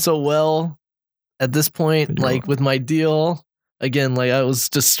been going so well at this point, like with my deal. Again, like I was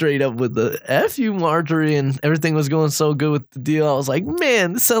just straight up with the F you, Marjorie, and everything was going so good with the deal. I was like,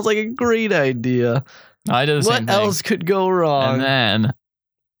 man, this sounds like a great idea. I did the same thing. What else could go wrong? And then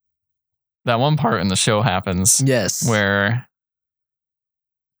that one part in the show happens. Yes. Where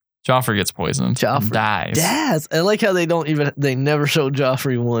Joffrey gets poisoned. Joffrey dies. Yes. I like how they never show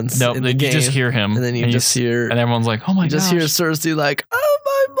Joffrey once. Nope, you just hear him. And then you just hear. And everyone's like, oh my god. You just hear Cersei like, oh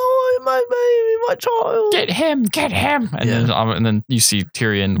my boy, my baby, my child. Get him. And then you see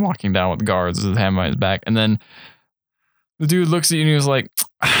Tyrion walking down with guards with his hand on his back. And then the dude looks at you and he was like,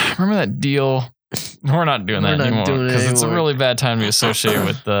 remember that deal? We're not doing that anymore because it's a really bad time to be associated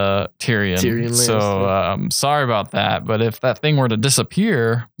with Tyrion. So sorry about that. But if that thing were to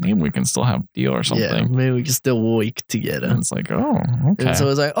disappear, maybe we can still have a deal or something. Yeah, maybe we can still work together. And it's like, oh, okay. And so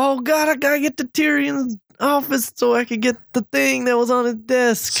it's like, oh God, I gotta get to Tyrion's office so I could get the thing that was on his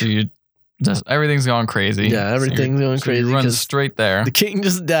desk. So everything's going crazy. Yeah, everything's going crazy. You run straight there. The king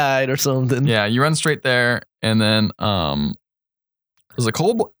just died or something. Yeah, you run straight there, and then does a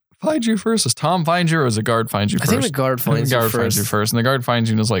Cole find you first? Does Tom find you, or does a guard find you first? I think the guard finds you first. And the guard finds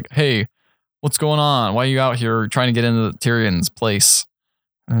you and is like, "Hey, what's going on? Why are you out here trying to get into Tyrion's place?"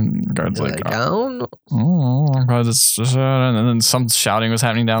 And the guard's like, I don't know. And then some shouting was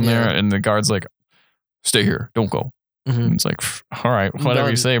happening down there, and the guard's like, "Stay here, don't go." And it's like, all right, whatever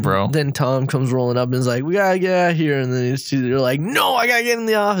you say, bro. Then Tom comes rolling up and is like, we gotta get out of here. And then you're like, no, I gotta get in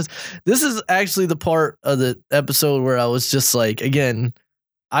the office. This is actually the part of the episode where I was just like, again,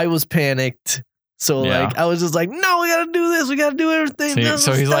 I was panicked. So like, I was just like, no, we gotta do this. We gotta do everything.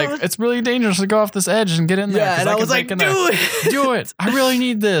 So he's like, it's really dangerous to go off this edge and get in there. Yeah, and I was like, do it. Do it. I really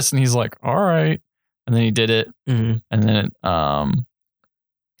need this. And he's like, all right. And then he did it. And then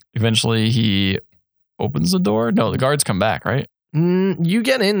eventually he opens the door. No, the guards come back, right? You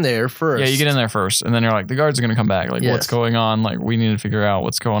get in there first. Yeah, you get in there first. And then you're like, the guards are going to come back. Like, what's going on? Like, we need to figure out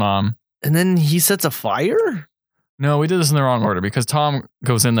what's going on. And then he sets a fire? No, we did this in the wrong order because Tom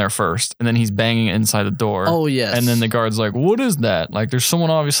goes in there first and then he's banging inside the door. Oh, yes. And then the guard's like, what is that? Like, there's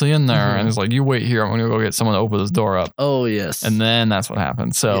someone obviously in there. And it's like, you wait here. I'm going to go get someone to open this door up. Oh, yes. And then that's what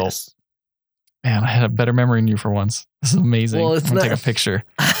happened. So, man, I had a better memory than you for once. This is amazing. Well, I'm going to take a picture.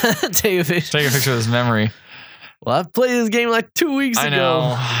 Take a picture of this memory. Well, I've played this game like 2 weeks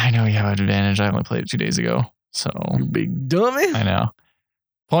ago. I know you have an advantage. I only played it 2 days ago. So, you big dummy. I know.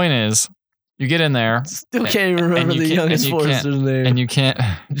 Point is, you get in there. Still can't even remember the youngest Forrester's name. And you can't.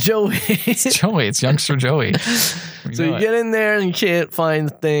 Joey. It's Joey. It's youngster Joey. So you get in there and you can't find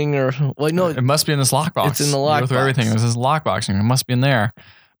the thing or... Well, no. It must be in this lockbox. It's in the lockbox. You go through everything. There's this lockbox and it must be in there.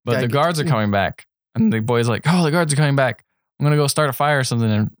 But the guards are coming back. And the boy's like, oh, the guards are coming back. I'm going to go start a fire or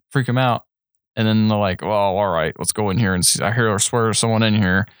something and freak them out. And then they're like, well, all right, let's go in here and see. I hear or swear there's someone in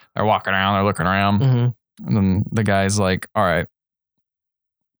here. They're walking around. They're looking around. And then the guy's like, all right,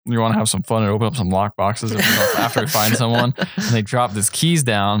 you want to have some fun and open up some lock boxes after we find someone. And they drop these keys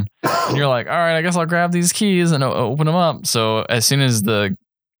down. And you're like, all right, I guess I'll grab these keys and open them up. So as soon as the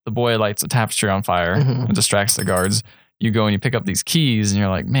boy lights a tapestry on fire and distracts the guards, you go and you pick up these keys and you're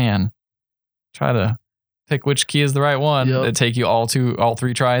like, man, try to pick which key is the right one. Yep. It'd take you all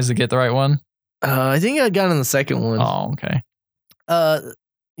 3 tries to get the right one. I think I got on the second one. Oh, okay.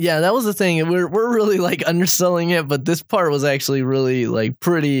 Yeah, that was the thing. We're really like underselling it, but this part was actually really like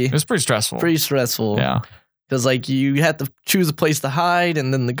pretty. It was pretty stressful. Yeah. Because like you had to choose a place to hide,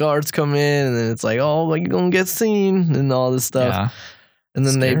 and then the guards come in, and then it's like, oh, like you're gonna get seen, and all this stuff. Yeah. And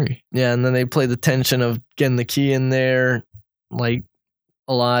then they play the tension of getting the key in there, like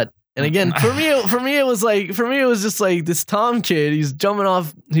a lot. And again, for me, it was just like this Tom kid. He's jumping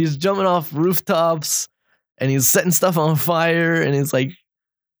off rooftops, and he's setting stuff on fire, and he's like,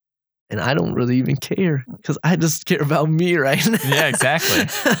 and I don't really even care because I just care about me right now. Yeah, exactly.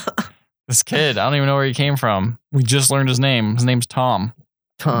 This kid, I don't even know where he came from. We just learned his name. His name's Tom.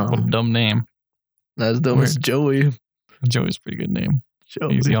 What a dumb name. Not as dumb as Joey. Joey's a pretty good name.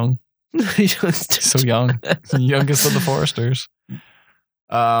 Joey. He's young. He's so young. The youngest of the Forresters.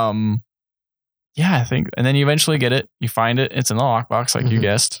 Yeah, I think, and then you eventually get it. You find it. It's in the lockbox, like you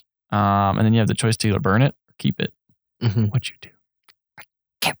guessed. And then you have the choice to either burn it or keep it. What'd you do? I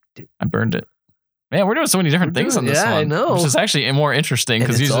kept it. I burned it. Man, we're doing so many different things on this one. Yeah, I know. Which is actually more interesting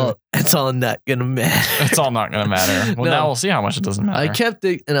because usually it's all not gonna matter. It's all not gonna matter. Well, now we'll see how much it doesn't matter. I kept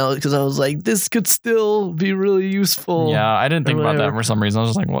it, because I was like, this could still be really useful. Yeah, I didn't think about that for some reason. I was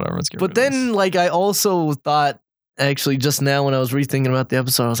just like, whatever, let's get rid of this. But then, like, I also thought. Actually, just now when I was rethinking about the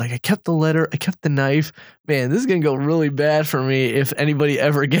episode, I was like, I kept the letter, I kept the knife. Man, this is going to go really bad for me if anybody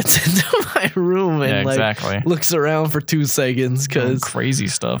ever gets into my room and looks around for 2 seconds. Because crazy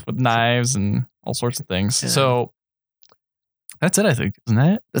stuff with knives and all sorts of things. Yeah. So that's it, I think. Isn't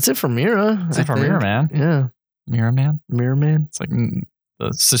that it? That's it for Mira. That's it for Mirror Man. Yeah. Mirror Man? Mirror Man. It's like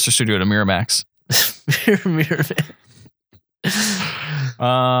the sister studio to Miramax. Mirror Man.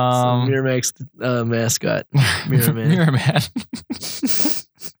 Miramax mascot. Mirror Man. Mirror Man. Just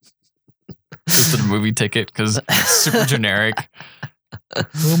a movie ticket because it's super generic.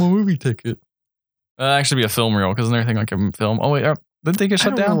 I'm a movie ticket. That'd actually be a film reel because everything like a film. Oh wait, didn't they get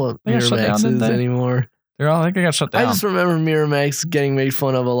shut down? I don't know what Miramax is anymore. I think they got shut down. I just remember Miramax getting made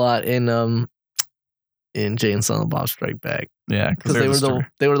fun of a lot in Jay and Silent Bob Strike Back. Yeah, because they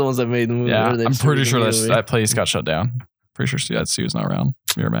were the ones that made the movie. Yeah, I'm pretty sure that place got shut down. Pretty sure Sue's not around.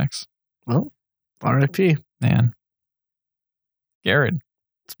 Miramax. Well, R.I.P. Man. Garrett.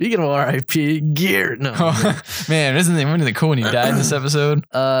 Speaking of R.I.P., Garrett. No, man, isn't it cool when he died in this episode?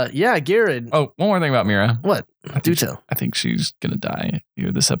 Yeah, Garrett. Oh, one more thing about Mira. What? Do tell. I think she's gonna die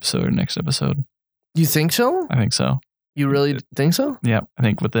either this episode or next episode. You think so? I think so. You really think so? Yeah, I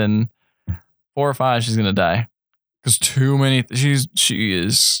think within 4 or 5 she's gonna die because she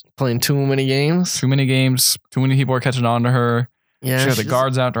is playing too many games. Too many games. Too many people are catching on to her. Yeah, she got the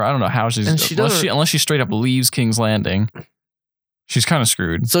guards after her. I don't know how she's unless she straight up leaves King's Landing. She's kind of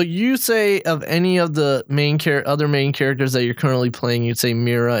screwed. So you say of any of the other main characters that you're currently playing, you'd say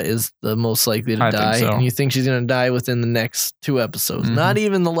Mira is the most likely to die, think so. And you think she's going to die within the next 2 episodes. Mm-hmm. Not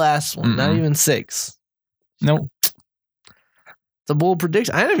even the last one. Mm-hmm. Not even 6. Nope. It's a bold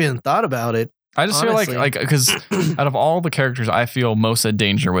prediction. I haven't even thought about it. I just feel like because out of all the characters, I feel most at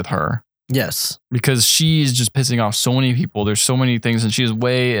danger with her. Yes. Because she's just pissing off so many people. There's so many things, and she's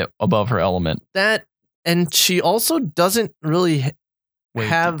way above her element. And she also doesn't really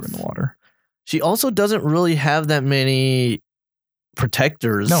have in the water. She also doesn't really have that many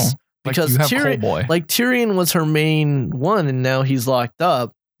protectors. No, because Tyrion was her main one, and now he's locked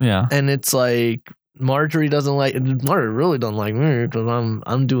up. Yeah, and it's like Marjorie really doesn't like me because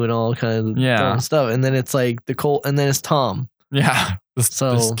I'm doing all kinds of dumb stuff. And then it's like and then it's Tom. Yeah, this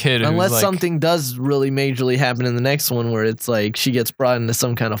kid. Unless something does really majorly happen in the next one, where it's like she gets brought into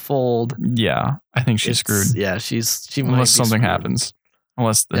some kind of fold. Yeah, I think she's screwed. Yeah, she might unless something happens.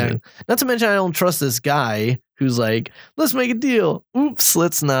 Not to mention, I don't trust this guy who's like, let's make a deal. Oops,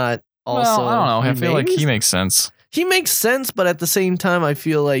 let's not. Also, I don't know. I feel like he makes sense. He makes sense, but at the same time, I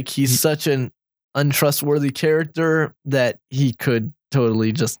feel like he's such an untrustworthy character that he could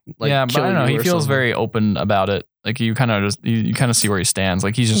totally just but I don't know. He feels very open about it. Like you kind of see where he stands.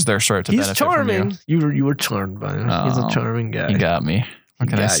 Like he's just there to benefit charming. from you. You were charmed by him. He's a charming guy. He got me. What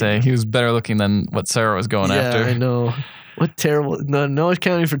can I say? He was better looking than what Sarah was going after. I know. What terrible. No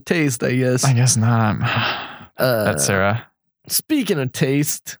accounting for taste, I guess. I guess not. That's Sarah. Speaking of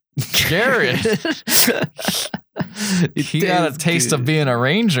taste, Garrett. He got a taste of being a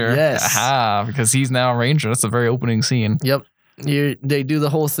ranger. Yes. Aha, because he's now a ranger. That's a very opening scene. Yep. They do the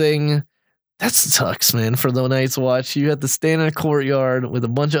whole thing. That sucks, man. For the Night's Watch, you have to stand in a courtyard with a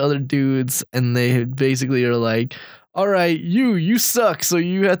bunch of other dudes, and they basically are like, all right, you suck, so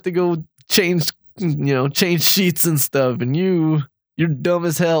you have to go change sheets and stuff, and you're dumb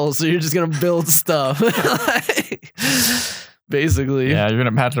as hell, so you're just gonna build stuff. Basically. Yeah, you're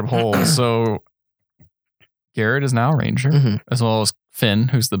gonna patch up holes. So Garrett is now a ranger, as well as Finn,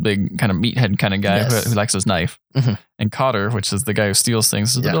 who's the big kind of meathead kind of guy who likes his knife, and Cotter, which is the guy who steals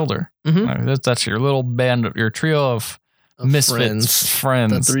things, is the builder. That's your little band, your trio of misfits,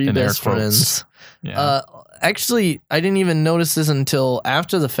 friends, the 3 best friends. Yeah. Actually, I didn't even notice this until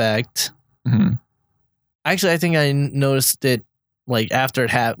after the fact. Actually, I think I noticed it like after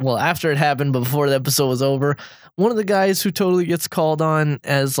it happened, but before the episode was over. One of the guys who totally gets called on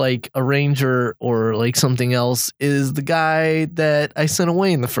as like a ranger or like something else is the guy that I sent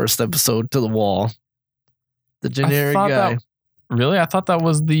away in the first episode to the wall. The generic guy. Really? I thought that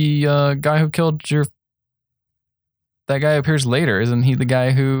was the guy who killed that guy appears later. Isn't he the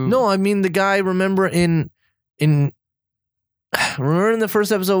guy who... No, I mean the guy, remember in the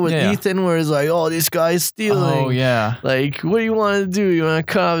first episode with Ethan where it's like, oh, this guy's stealing. Oh, yeah. Like, what do you want to do? You want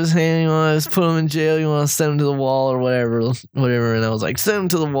to cut off his hand? You want to put him in jail? You want to send him to the wall or whatever? And I was like, send him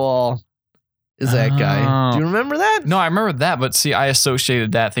to the wall. Is that guy. Do you remember that? No, I remember that, but see, I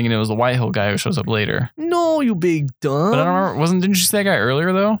associated that thinking it was the Whitehill guy who shows up later. No, you big dumb. But I don't remember. Didn't you see that guy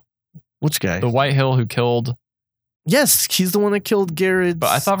earlier, though? Which guy? The Whitehill who killed... Yes, he's the one that killed Garrett.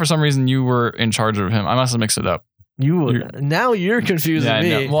 But I thought for some reason you were in charge of him. I must have mixed it up. Now you're confusing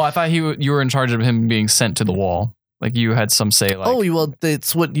me. Well, I thought you were in charge of him being sent to the wall. Like you had some say. Like, well,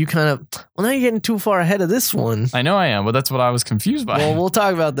 it's what you kind of. Well, now you're getting too far ahead of this one. I know I am, but that's what I was confused by. Well, we'll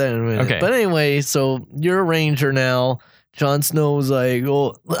talk about that in a minute. Okay. But anyway, so you're a ranger now. Jon Snow was like,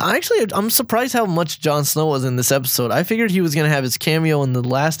 oh, actually, I'm surprised how much Jon Snow was in this episode. I figured he was going to have his cameo in the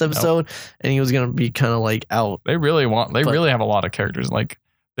last episode, and he was going to be kind of like out. They really have a lot of characters. Like,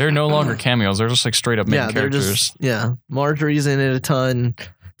 they're no longer cameos. They're just like straight up main characters. Marjorie's in it a ton.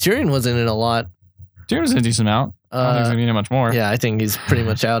 Tyrion was in it a lot. Tyrion was in a decent amount. I don't think he's going to need it much more. Yeah, I think he's pretty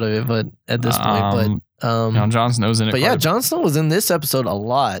much out of it, but at this point. But Jon Snow's in it. But yeah, Jon Snow was in this episode a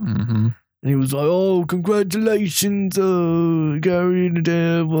lot. Mm-hmm. And he was like, oh, congratulations, Gary,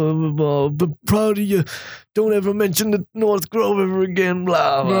 blah, blah, blah. But proud of you. Don't ever mention the North Grove ever again,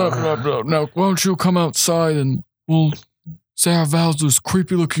 blah, blah. Blah, blah, blah. Now, why don't you come outside and we'll say our vows to this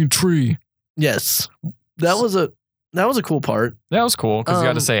creepy-looking tree. Yes. That was a that was a cool part. That was cool because you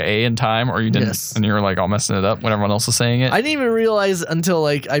got to say A in time, or you didn't, and you were like all messing it up when everyone else was saying it. I didn't even realize until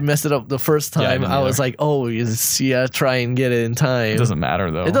like I messed it up the first time. I was like, oh, you try and get it in time. It doesn't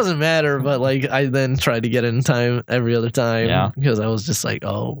matter though. It doesn't matter, but like I then tried to get it in time every other time. Yeah, because I was just like,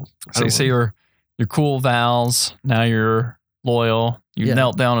 oh. So you say you're cool, Vals. Now you're loyal. You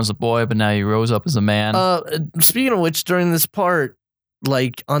knelt down as a boy, but now you rose up as a man. Speaking of which, during this part,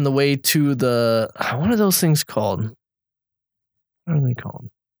 like on the way to the what are those things called? What are they called?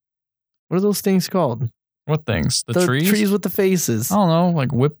 What are those things called? What things? The trees? Trees with the faces. I don't know,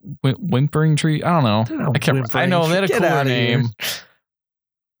 like whimpering tree. I don't know. I know they had a cooler name.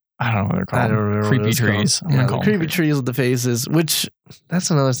 I don't know what they're called. I don't remember. Creepy trees. Yeah, the creepy trees with the faces. Which that's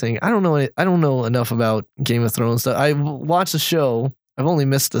another thing. I don't know enough about Game of Thrones stuff. I watched the show. I've only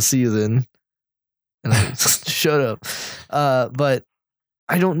missed a season, and I shut up. But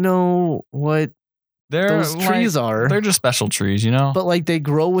I don't know what those trees are. They're just special trees, you know? But like they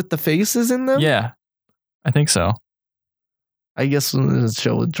grow with the faces in them? Yeah. I think so. I guess it's a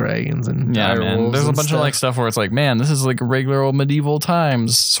show with dragons and man. There's a bunch of like stuff where it's like, man, this is like a regular old medieval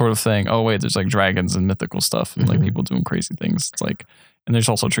times sort of thing. Oh wait, there's like dragons and mythical stuff and like people doing crazy things. It's like, and there's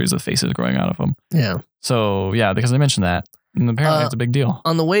also trees with faces growing out of them. Yeah. So yeah, because they mentioned that, and apparently it's a big deal.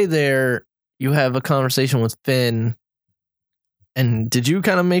 On the way there, you have a conversation with Finn. And did you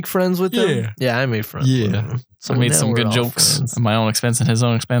kind of make friends with him? Yeah, I made friends with him. So I made some good jokes at my own expense and his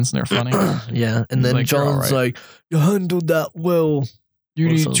own expense, and they're funny. Yeah, and then like, John's like, you handled that well. You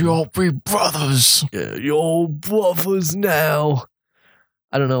need your three brothers. Yeah, your brothers now.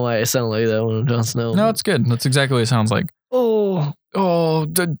 I don't know why I sound like that when I'm Jon Snow. No, it's good. That's exactly what it sounds like. Oh,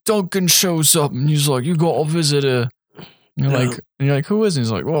 the Duncan shows up, and he's like, you got a visitor. And you're like, who is he? He's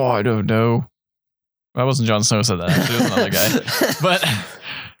like, oh, I don't know. That wasn't Jon Snow said that. Actually, it was another guy.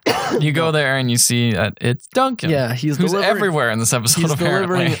 But you go there and you see that it's Duncan. Yeah, who's everywhere in this episode. He's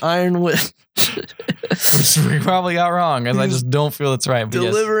apparently delivering ironwood, which we probably got wrong, and I just don't feel it's right. But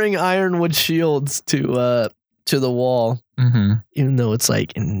delivering ironwood shields to the wall. Mm-hmm. Even though it's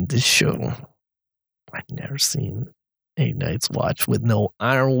like in this show, I've never seen a Night's Watch with no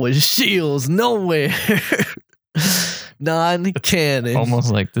ironwood shields nowhere. Non-canon.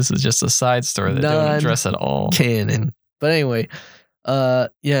 Almost like this is just a side story that don't address at all. Canon. But anyway,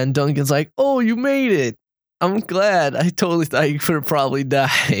 and Duncan's like, oh, you made it. I'm glad. I totally thought you could have probably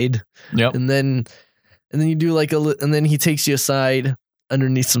died. Yep. And then you do like and then he takes you aside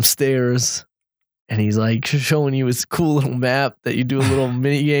underneath some stairs, and he's like showing you his cool little map that you do a little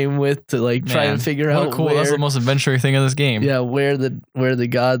mini game with to like try and figure out cool. That's the most adventure thing in this game. Yeah, where the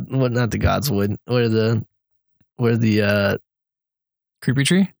creepy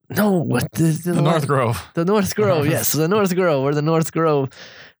tree? No, what the North Grove. The North Grove, yes. The North Grove, where the North Grove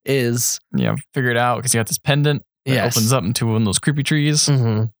is. Yeah, figure it out because you got this pendant that opens up into one of those creepy trees.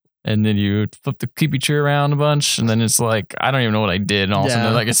 Mm-hmm. And then you flip the creepy tree around a bunch, and then it's like, I don't even know what I did. And all of a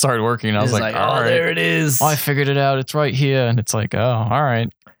sudden, like, it started working, and I was like, all right. There it is. Oh, I figured it out. It's right here. And it's like, oh, all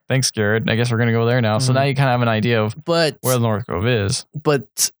right. Thanks, Garrett. I guess we're going to go there now. Mm-hmm. So now you kind of have an idea of where the North Grove is.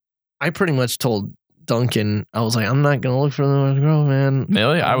 But I pretty much told Duncan, I was like, I'm not gonna look for the North Grove, man.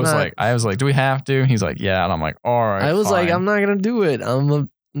 Really? I was like, do we have to? He's like, yeah. And I'm like, all right. I was like, I'm not gonna do it. I'm a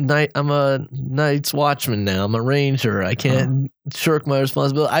Night's Watchman now. I'm a ranger. I can't shirk my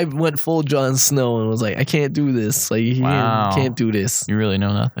responsibility. I went full Jon Snow and was like, I can't do this. Like, you can't do this. You really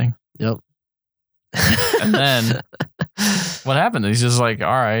know nothing. Yep. And then what happened? He's just like, all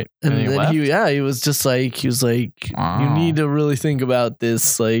right. And then he was like, wow. You need to really think about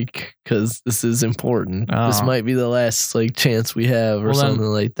this, like, because this is important. Oh. This might be the last like chance we have, or something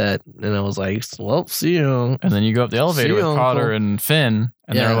like that. And I was like, well, see you. And then you go up the elevator with Cotter and Finn,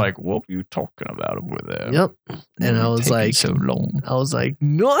 and they're like, what are you talking about over there? Yep. And I was like, so long. I was like,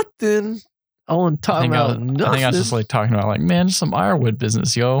 nothing. I want to talk about nothing. I think I was just like talking about like, man, just some ironwood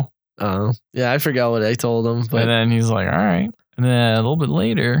business, yo. Yeah, I forgot what I told him. But and then he's like, all right. And then a little bit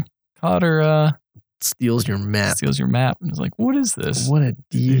later, Cotter steals your map. And he's like, what is this? What a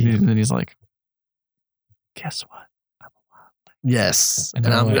deal. And then he's like, guess what? Yes. And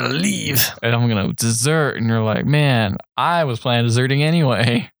I'm going to leave. And I'm going to desert. And you're like, man, I was planning deserting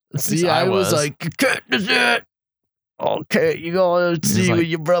anyway. See, I was like, you can't desert. Okay, you go see with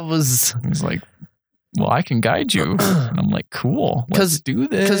your brothers. He's like, well, I can guide you. And I'm like, cool. Let's do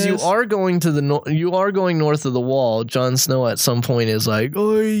this. Because you are going north of the wall. Jon Snow at some point is like,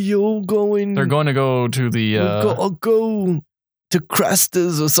 oh, you're going. They're going to go to the. I'll go to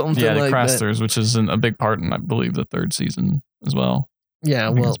Crestas or something like that. Yeah, the Cresters, which is a big part in, I believe, the third season as well. Yeah,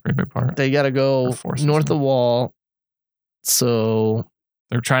 well, it's a pretty big part. They got to go north of the wall. So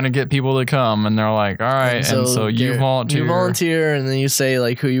they're trying to get people to come, and they're like, all right, and so you volunteer. You volunteer, and then you say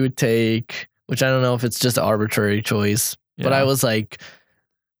like who you would take, which I don't know if it's just an arbitrary choice. Yeah. But I was like,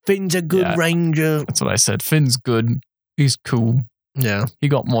 Finn's a good ranger. That's what I said. Finn's good. He's cool. Yeah. He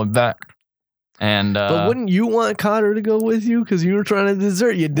got my back. And but wouldn't you want Cotter to go with you because you were trying to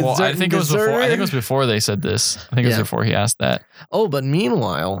desert? I think it was before they said this. I think it was before he asked that. Oh, but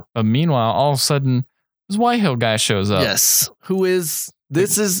meanwhile, all of a sudden, this Whitehill guy shows up. Yes,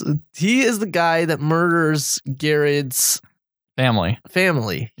 he is the guy that murders Garrett's family.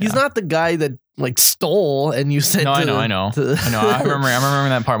 He's not the guy that like stole and you said. No, I know. I remember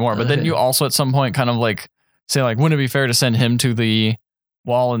that part more. But then you also at some point kind of like say like, wouldn't it be fair to send him to the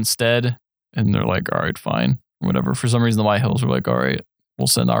wall instead? And they're like, all right, fine, whatever. For some reason, the Whitehills were like, all right, we'll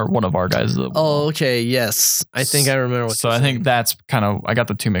send one of our guys to the wall. Oh, okay, yes. I think I remember what I think that's kind of, I got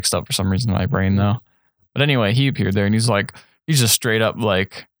the two mixed up for some reason in my brain, though. But anyway, he appeared there, and he's just straight up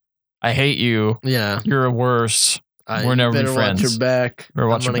like, I hate you. Yeah. You're worse. We're never be friends. Watch your back. Better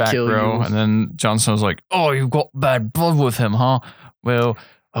watch your back, bro. You. And then Jon Snow's like, oh, you got bad blood with him, huh? Well,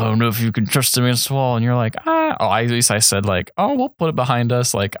 I don't know if you can trust him against the wall. And you're like, at least I said like, oh, we'll put it behind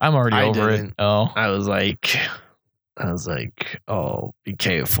us. Like, I'm already over it. Oh, I was like, oh, be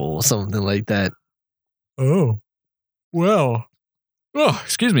careful. Something like that. Oh, well,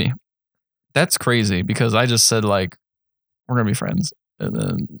 excuse me. That's crazy because I just said like, we're going to be friends. And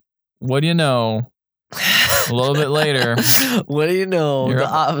then what do you know? A little bit later. What do you know? The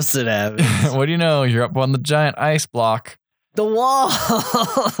opposite happens. What do you know? You're up on the giant ice block. The wall.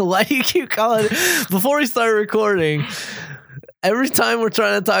 Why do you keep calling it? Before we start recording, every time we're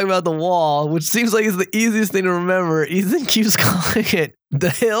trying to talk about the wall, which seems like it's the easiest thing to remember, Ethan keeps calling it the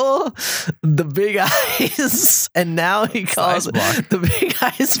hill, the big ice, and now he calls it the big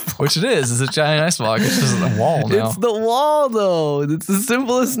ice block. Which it is. It's a giant ice block. It's just a wall now. It's the wall, though. It's the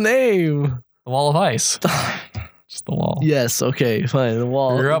simplest name. The wall of ice. Just the wall. Yes, okay, fine. The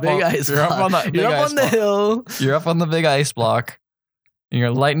wall. You're up on the hill. You're up on the big ice block. And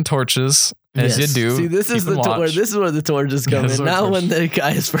you're lighting torches as you do. See, this is where the torches come in. Not when the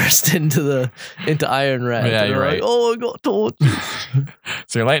guy is first into Iron Rat. Yeah, you're right. Like, oh, I got torches.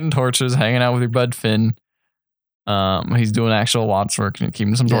 So you're lighting torches, hanging out with your bud Finn. He's doing actual watch work and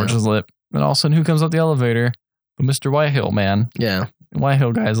keeping some torches lit. And all of a sudden, who comes up the elevator? Mr. Whitehill, man. Yeah. And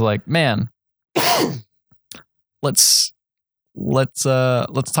Whitehill guy's like, man. Let's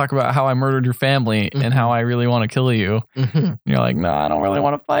talk about how I murdered your family and how I really want to kill you. And you're like, no, I don't really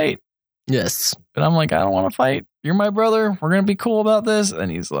want to fight. Yes. But I'm like, I don't want to fight. You're my brother. We're going to be cool about this.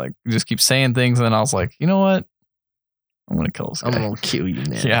 And he's like, he just keeps saying things. And then I was like, you know what? I'm going to kill this guy. I'm going to kill you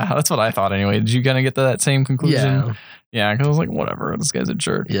now. Yeah, that's what I thought anyway. Did you kind of get to that same conclusion? Yeah, because I was like, whatever. This guy's a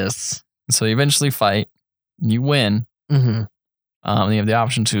jerk. Yes. And so you eventually fight. You win. You have the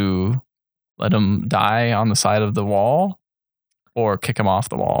option to let him die on the side of the wall or kick him off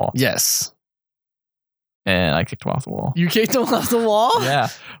the wall. Yes. And I kicked him off the wall. You kicked him off the wall? Yeah.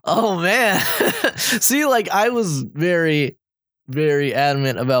 Oh, man. See, like, I was very, very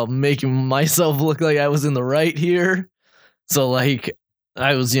adamant about making myself look like I was in the right here. So, like,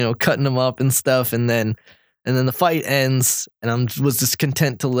 I was, cutting him up and stuff. And then the fight ends and I was just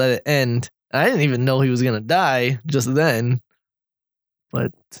content to let it end. I didn't even know he was going to die just then.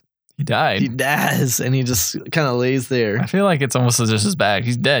 But he died. He dies, and he just kind of lays there. I feel like it's almost just as bad.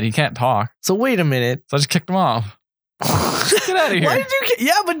 He's dead. He can't talk. So wait a minute. So I just kicked him off. Get out of here. Why did you?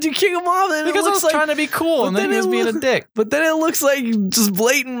 Yeah, but you kick him off? And because I was trying to be cool, and then he was being a dick. But then it looks like just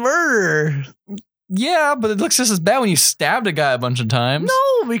blatant murder. Yeah, but it looks just as bad when you stabbed a guy a bunch of times.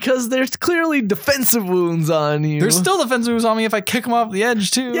 No, because there's clearly defensive wounds on you. There's still defensive wounds on me if I kick him off the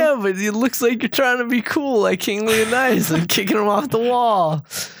edge, too. Yeah, but it looks like you're trying to be cool, like King Leonidas, and kicking him off the wall.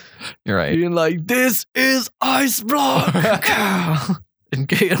 You're right. You're like, this is ice block. And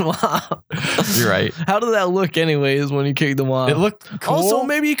kick him off. You're right. How did that look anyways when you kicked him off? It looked cool. Also,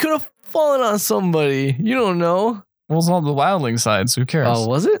 maybe he could have fallen on somebody. You don't know. Well, it's on the wildling side, so who cares? Oh,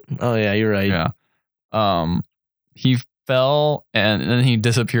 was it? Oh, yeah, you're right. Yeah. He fell and then he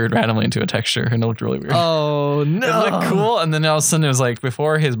disappeared randomly into a texture and it looked really weird. Oh no. It looked cool and then all of a sudden it was like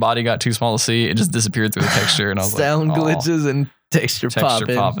before his body got too small to see, it just disappeared through the texture and I was sound like, glitches and texture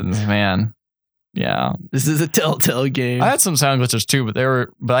popping. Man. Yeah. This is a Telltale game. I had some sound glitches too,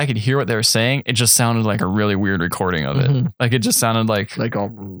 but I could hear what they were saying. It just sounded like a really weird recording of it. Like it just sounded like they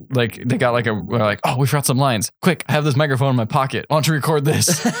got like, oh, we forgot some lines. Quick, I have this microphone in my pocket. Why don't you record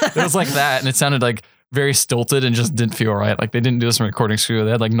this? It was like that, and it sounded like very stilted and just didn't feel right. Like they didn't do this in recording studio.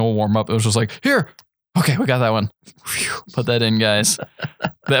 They had like no warm up. It was just like, here, okay, we got that one. Whew, put that in, guys.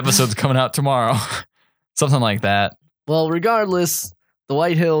 The episode's coming out tomorrow. Something like that. Well, regardless, the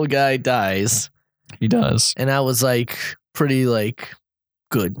White Hill guy dies. He does. And I was like pretty like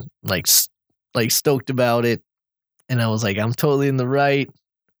good, like stoked about it. And I was like, I'm totally in the right.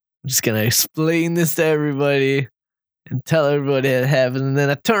 I'm just going to explain this to everybody and tell everybody it happened. And then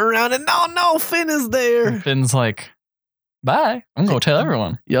I turn around and no, Finn is there. And Finn's like, bye. I'm going to tell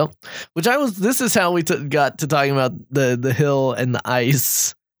everyone. Yep. This is how we got to talking about the hill and the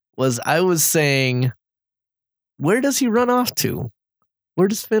ice. I was saying, where does he run off to? Where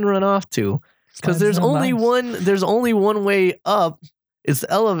does Finn run off to? Because there's only one way up. It's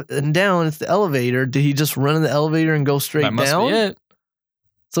the and down. It's the elevator. Did he just run in the elevator and go straight down? That must be it.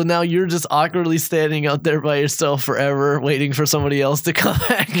 So now you're just awkwardly standing out there by yourself forever, waiting for somebody else to come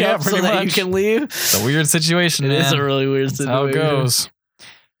back up so that you can leave. It's a weird situation, man. It's a really weird situation. How it goes.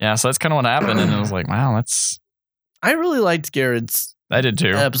 Yeah, so that's kind of what happened, and it was like, wow, I really liked Garrett's. I did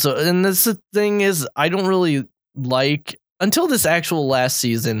too. Episode, and the thing is, I don't really like. Until this actual last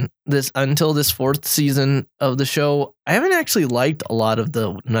season, until this 4th season of the show, I haven't actually liked a lot of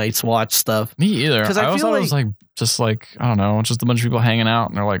the Night's Watch stuff. Me either. Because I feel like it was I don't know, just a bunch of people hanging out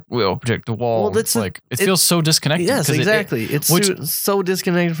and they're like, we'll protect the wall. Well, it feels so disconnected. Yes, exactly. It's so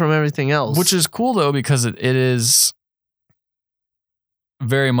disconnected from everything else. Which is cool though, because it is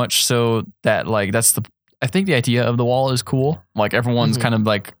very much so that I think the idea of the wall is cool. Like everyone's kind of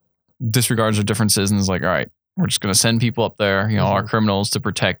like disregards their differences and is like, all right, we're just going to send people up there, our criminals, to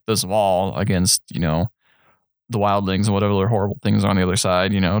protect this wall against, the wildlings and whatever other horrible things are on the other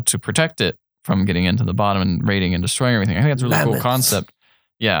side, to protect it from getting into the bottom and raiding and destroying everything. I think that's a really cool concept.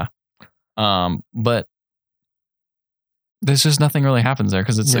 Yeah. But there's just nothing really happens there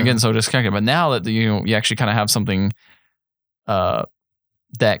because it's, again, so disconnected. But now that, you actually kind of have something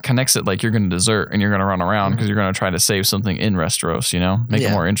that connects it, like you're going to desert and you're going to run around because you're going to try to save something in Westeros, make it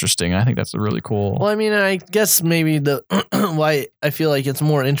more interesting. I think that's really cool. Well, I mean, I guess maybe the why I feel like it's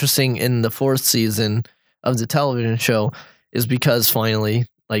more interesting in the 4th season of the television show is because finally,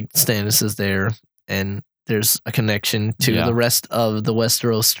 like, Stannis is there and there's a connection to the rest of the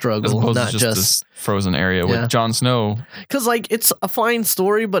Westeros struggle, not just this frozen area with Jon Snow. Because, like, it's a fine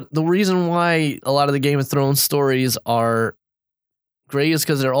story, but the reason why a lot of the Game of Thrones stories are great is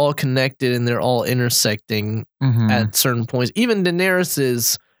because they're all connected and they're all intersecting at certain points. Even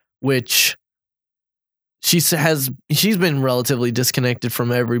Daenerys's, which she's been relatively disconnected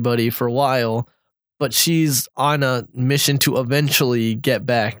from everybody for a while, but she's on a mission to eventually get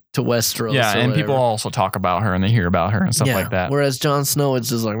back to Westeros. Yeah, and people also talk about her and they hear about her and stuff like that. Whereas Jon Snow, it's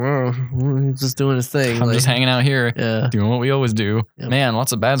just like, he's just doing his thing. I'm just hanging out here, doing what we always do. Yep. Man,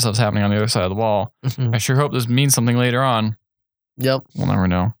 lots of bad stuff's happening on the other side of the wall. I sure hope this means something later on. Yep. We'll never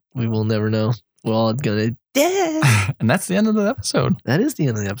know. We will never know. We're all gonna die. And that's the end of the episode. That is the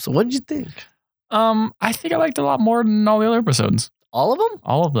end of the episode. What did you think? I think I liked it a lot more than all the other episodes. All of them?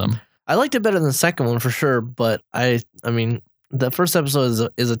 All of them. I liked it better than the second one for sure, but I mean, the first episode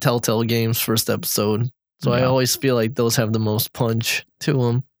is a Telltale Games first episode, so I always feel like those have the most punch to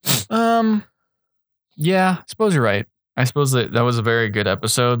them. Yeah, I suppose you're right. I suppose that was a very good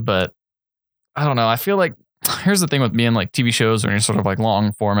episode, but I don't know. I feel like here's the thing with me and like TV shows or any sort of like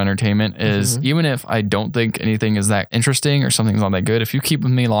long form entertainment is even if I don't think anything is that interesting or something's not that good, if you keep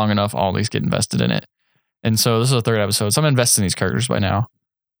with me long enough, I'll at least get invested in it. And so this is the 3rd episode. So I'm invested in these characters by now.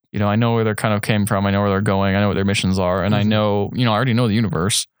 I know where they kind of came from. I know where they're going. I know what their missions are. And I know, I already know the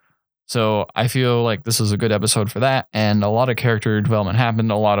universe. So I feel like this is a good episode for that. And a lot of character development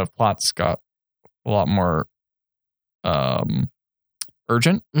happened. A lot of plots got a lot more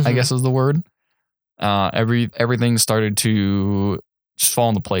urgent, I guess is the word. Everything started to just fall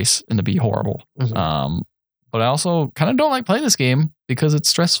into place and to be horrible. But I also kind of don't like playing this game because it's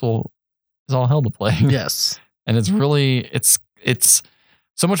stressful. It's all hell to play. Yes. And it's really, it's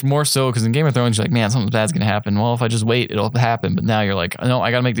so much more so because in Game of Thrones, you're like, man, something bad's going to happen. Well, if I just wait, it'll happen. But now you're like, no, I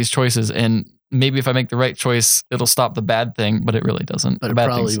got to make these choices. And maybe if I make the right choice, it'll stop the bad thing, but it really doesn't. But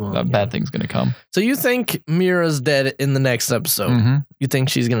bad thing's going to come. So you think Mira's dead in the next episode? You think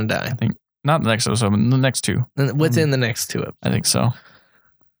she's going to die? I think not the next episode, but the next 2. Within the next 2 episodes. I think so.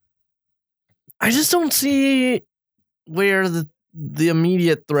 I just don't see where the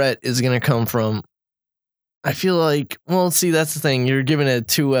immediate threat is going to come from. I feel like, well, see, that's the thing. You're giving it a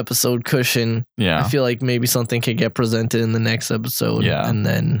 2-episode cushion. Yeah. I feel like maybe something could get presented in the next episode. Yeah. And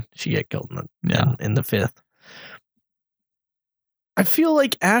then she get killed in the 5th. I feel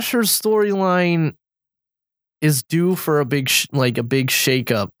like Asher's storyline is due for a big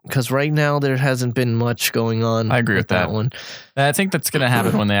shakeup because right now there hasn't been much going on. I agree with that one. I think that's going to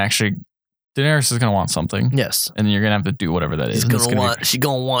happen when they actually Daenerys is gonna want something. Yes, and then you're gonna have to do whatever that is. She's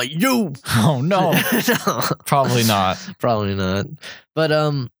gonna want you. Oh no, No. Probably not. Probably not. But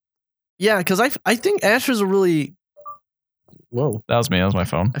yeah, because I think Asher's a really whoa. That was me. That was my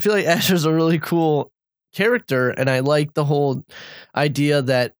phone. I feel like Asher's a really cool character, and I like the whole idea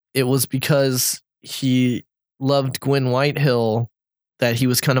that it was because he loved Gwen Whitehill that he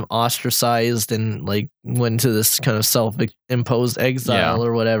was kind of ostracized and like went to this kind of self-imposed exile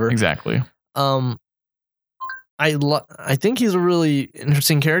or whatever. Exactly. I think he's a really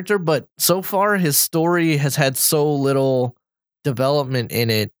interesting character, but so far his story has had so little development in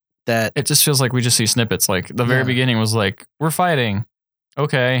it that it just feels like we just see snippets. Like the very beginning was like, we're fighting.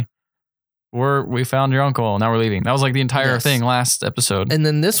 Okay. We found your uncle. Now we're leaving. That was like the entire thing last episode. And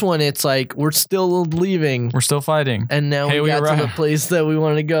then this one, it's like, we're still leaving. We're still fighting. And now we got to the place that we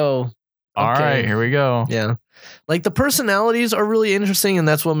want to go. All right, here we go. Yeah. Like the personalities are really interesting, and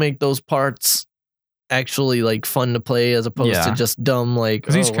that's what make those parts actually like fun to play as opposed to just dumb, like,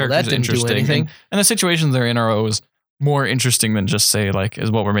 these characters that didn't do anything. And the situations they're in are always more interesting than just say, like, is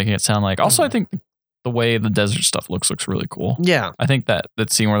what we're making it sound like. Also, I think the way the desert stuff looks really cool. Yeah. I think that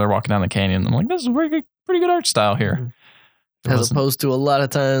scene where they're walking down the canyon, I'm like, this is pretty good art style here. As opposed to a lot of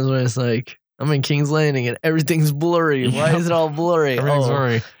times when it's like, I'm in King's Landing and everything's blurry. Why is it all blurry? Everything's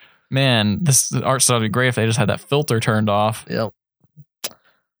blurry. Man, this art style would be great if they just had that filter turned off. Yep.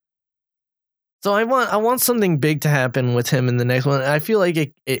 So I want something big to happen with him in the next one. I feel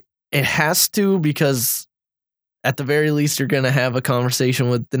like it has to, because at the very least you're going to have a conversation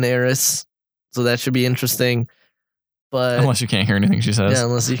with Daenerys. So that should be interesting. But unless you can't hear anything she says. Yeah,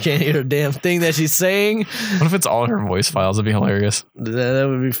 unless you can't hear a damn thing that she's saying. What if it's all her voice files? That'd be hilarious.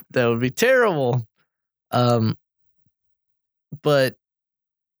 That would be terrible. But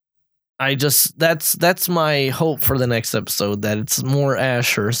I just that's my hope for the next episode, that it's more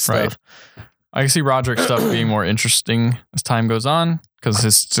Asher stuff. Right. I can see Roderick's stuff being more interesting as time goes on,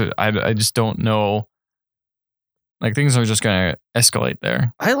 because I just don't know. Like, things are just going to escalate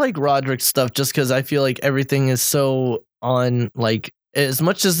there. I like Roderick's stuff just because I feel like everything is so on, like, as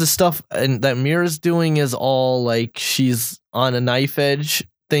much as the stuff that Mira's doing is all like she's on a knife edge,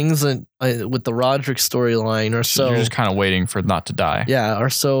 things with the Roderick storyline are so... You're just kind of waiting for it not to die. Yeah, are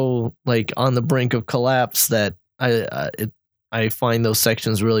so, like, on the brink of collapse that I find those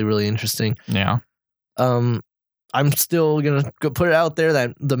sections really, really interesting. Yeah. I'm still going to put it out there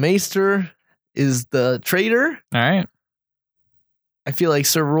that the Maester is the traitor. All right. I feel like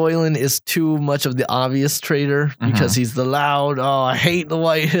Sir Royland is too much of the obvious traitor because he's the loud, I hate the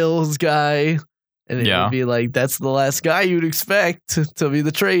White Hills guy. And it would be like, that's the last guy you'd expect to be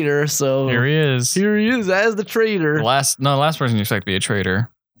the traitor. So here he is. Here he is as the traitor. The last person you expect to be a traitor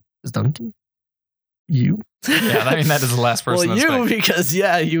is Duncan. You? Yeah, I mean, that is the last person. Well, you, because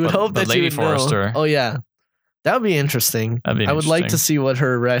you would hope that Lady you would Forrester. know. Oh yeah. That would be interesting. I would like to see what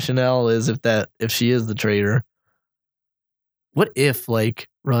her rationale is if she is the traitor. What if, like,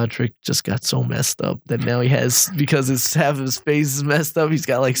 Roderick just got so messed up that now he has, because half of his face is messed up, he's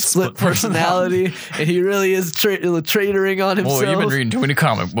got like split personality and he really is traitoring on himself. Boy, you've been reading too many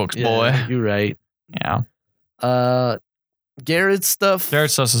comic books, boy. You're right. Yeah. Garrett's stuff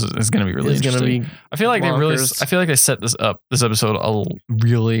is going to be really interesting. I feel like they set this episode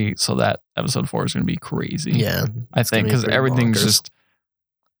really, so that episode 4 is going to be crazy. Yeah. I think, because everything's just,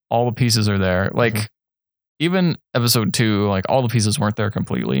 all the pieces are there. Like, even episode 2, like, all the pieces weren't there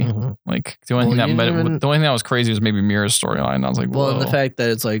completely. Like, the only thing that was crazy was maybe Mira's storyline. I was like, whoa. Well, and the fact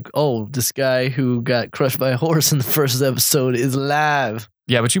that it's like, this guy who got crushed by a horse in the first episode is alive.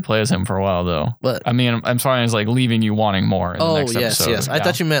 Yeah, but you play as him for a while, though. But I mean, I'm sorry, it's like leaving you wanting more in the next episode. Yes. I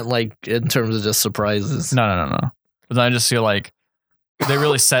thought you meant like in terms of just surprises. No. But I just feel like they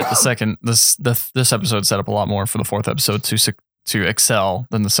really set this episode set up a lot more for the 4th episode to excel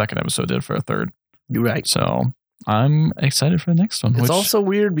than the 2nd episode did for a 3rd. You're right. So I'm excited for the next one. It's also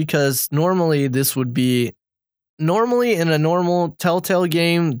weird because normally in a normal Telltale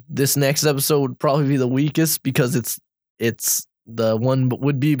game, this next episode would probably be the weakest because it's the one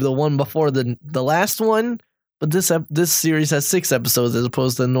would be the one before the last one. But this series has 6 episodes as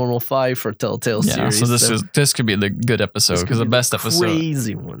opposed to the normal 5 for Telltale series. So this could be the good episode, because the best episode,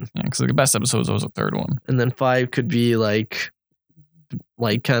 crazy one. Yeah, because the best episode was the 3rd one, and then 5 could be like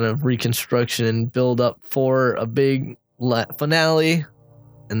kind of reconstruction and build up for a big finale,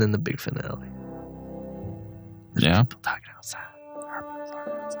 and then the big finale. Yeah. People talking outside.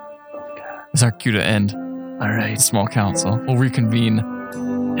 It's our cue to end. All right. The small council. We'll reconvene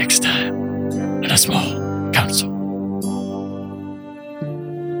next time in a small council.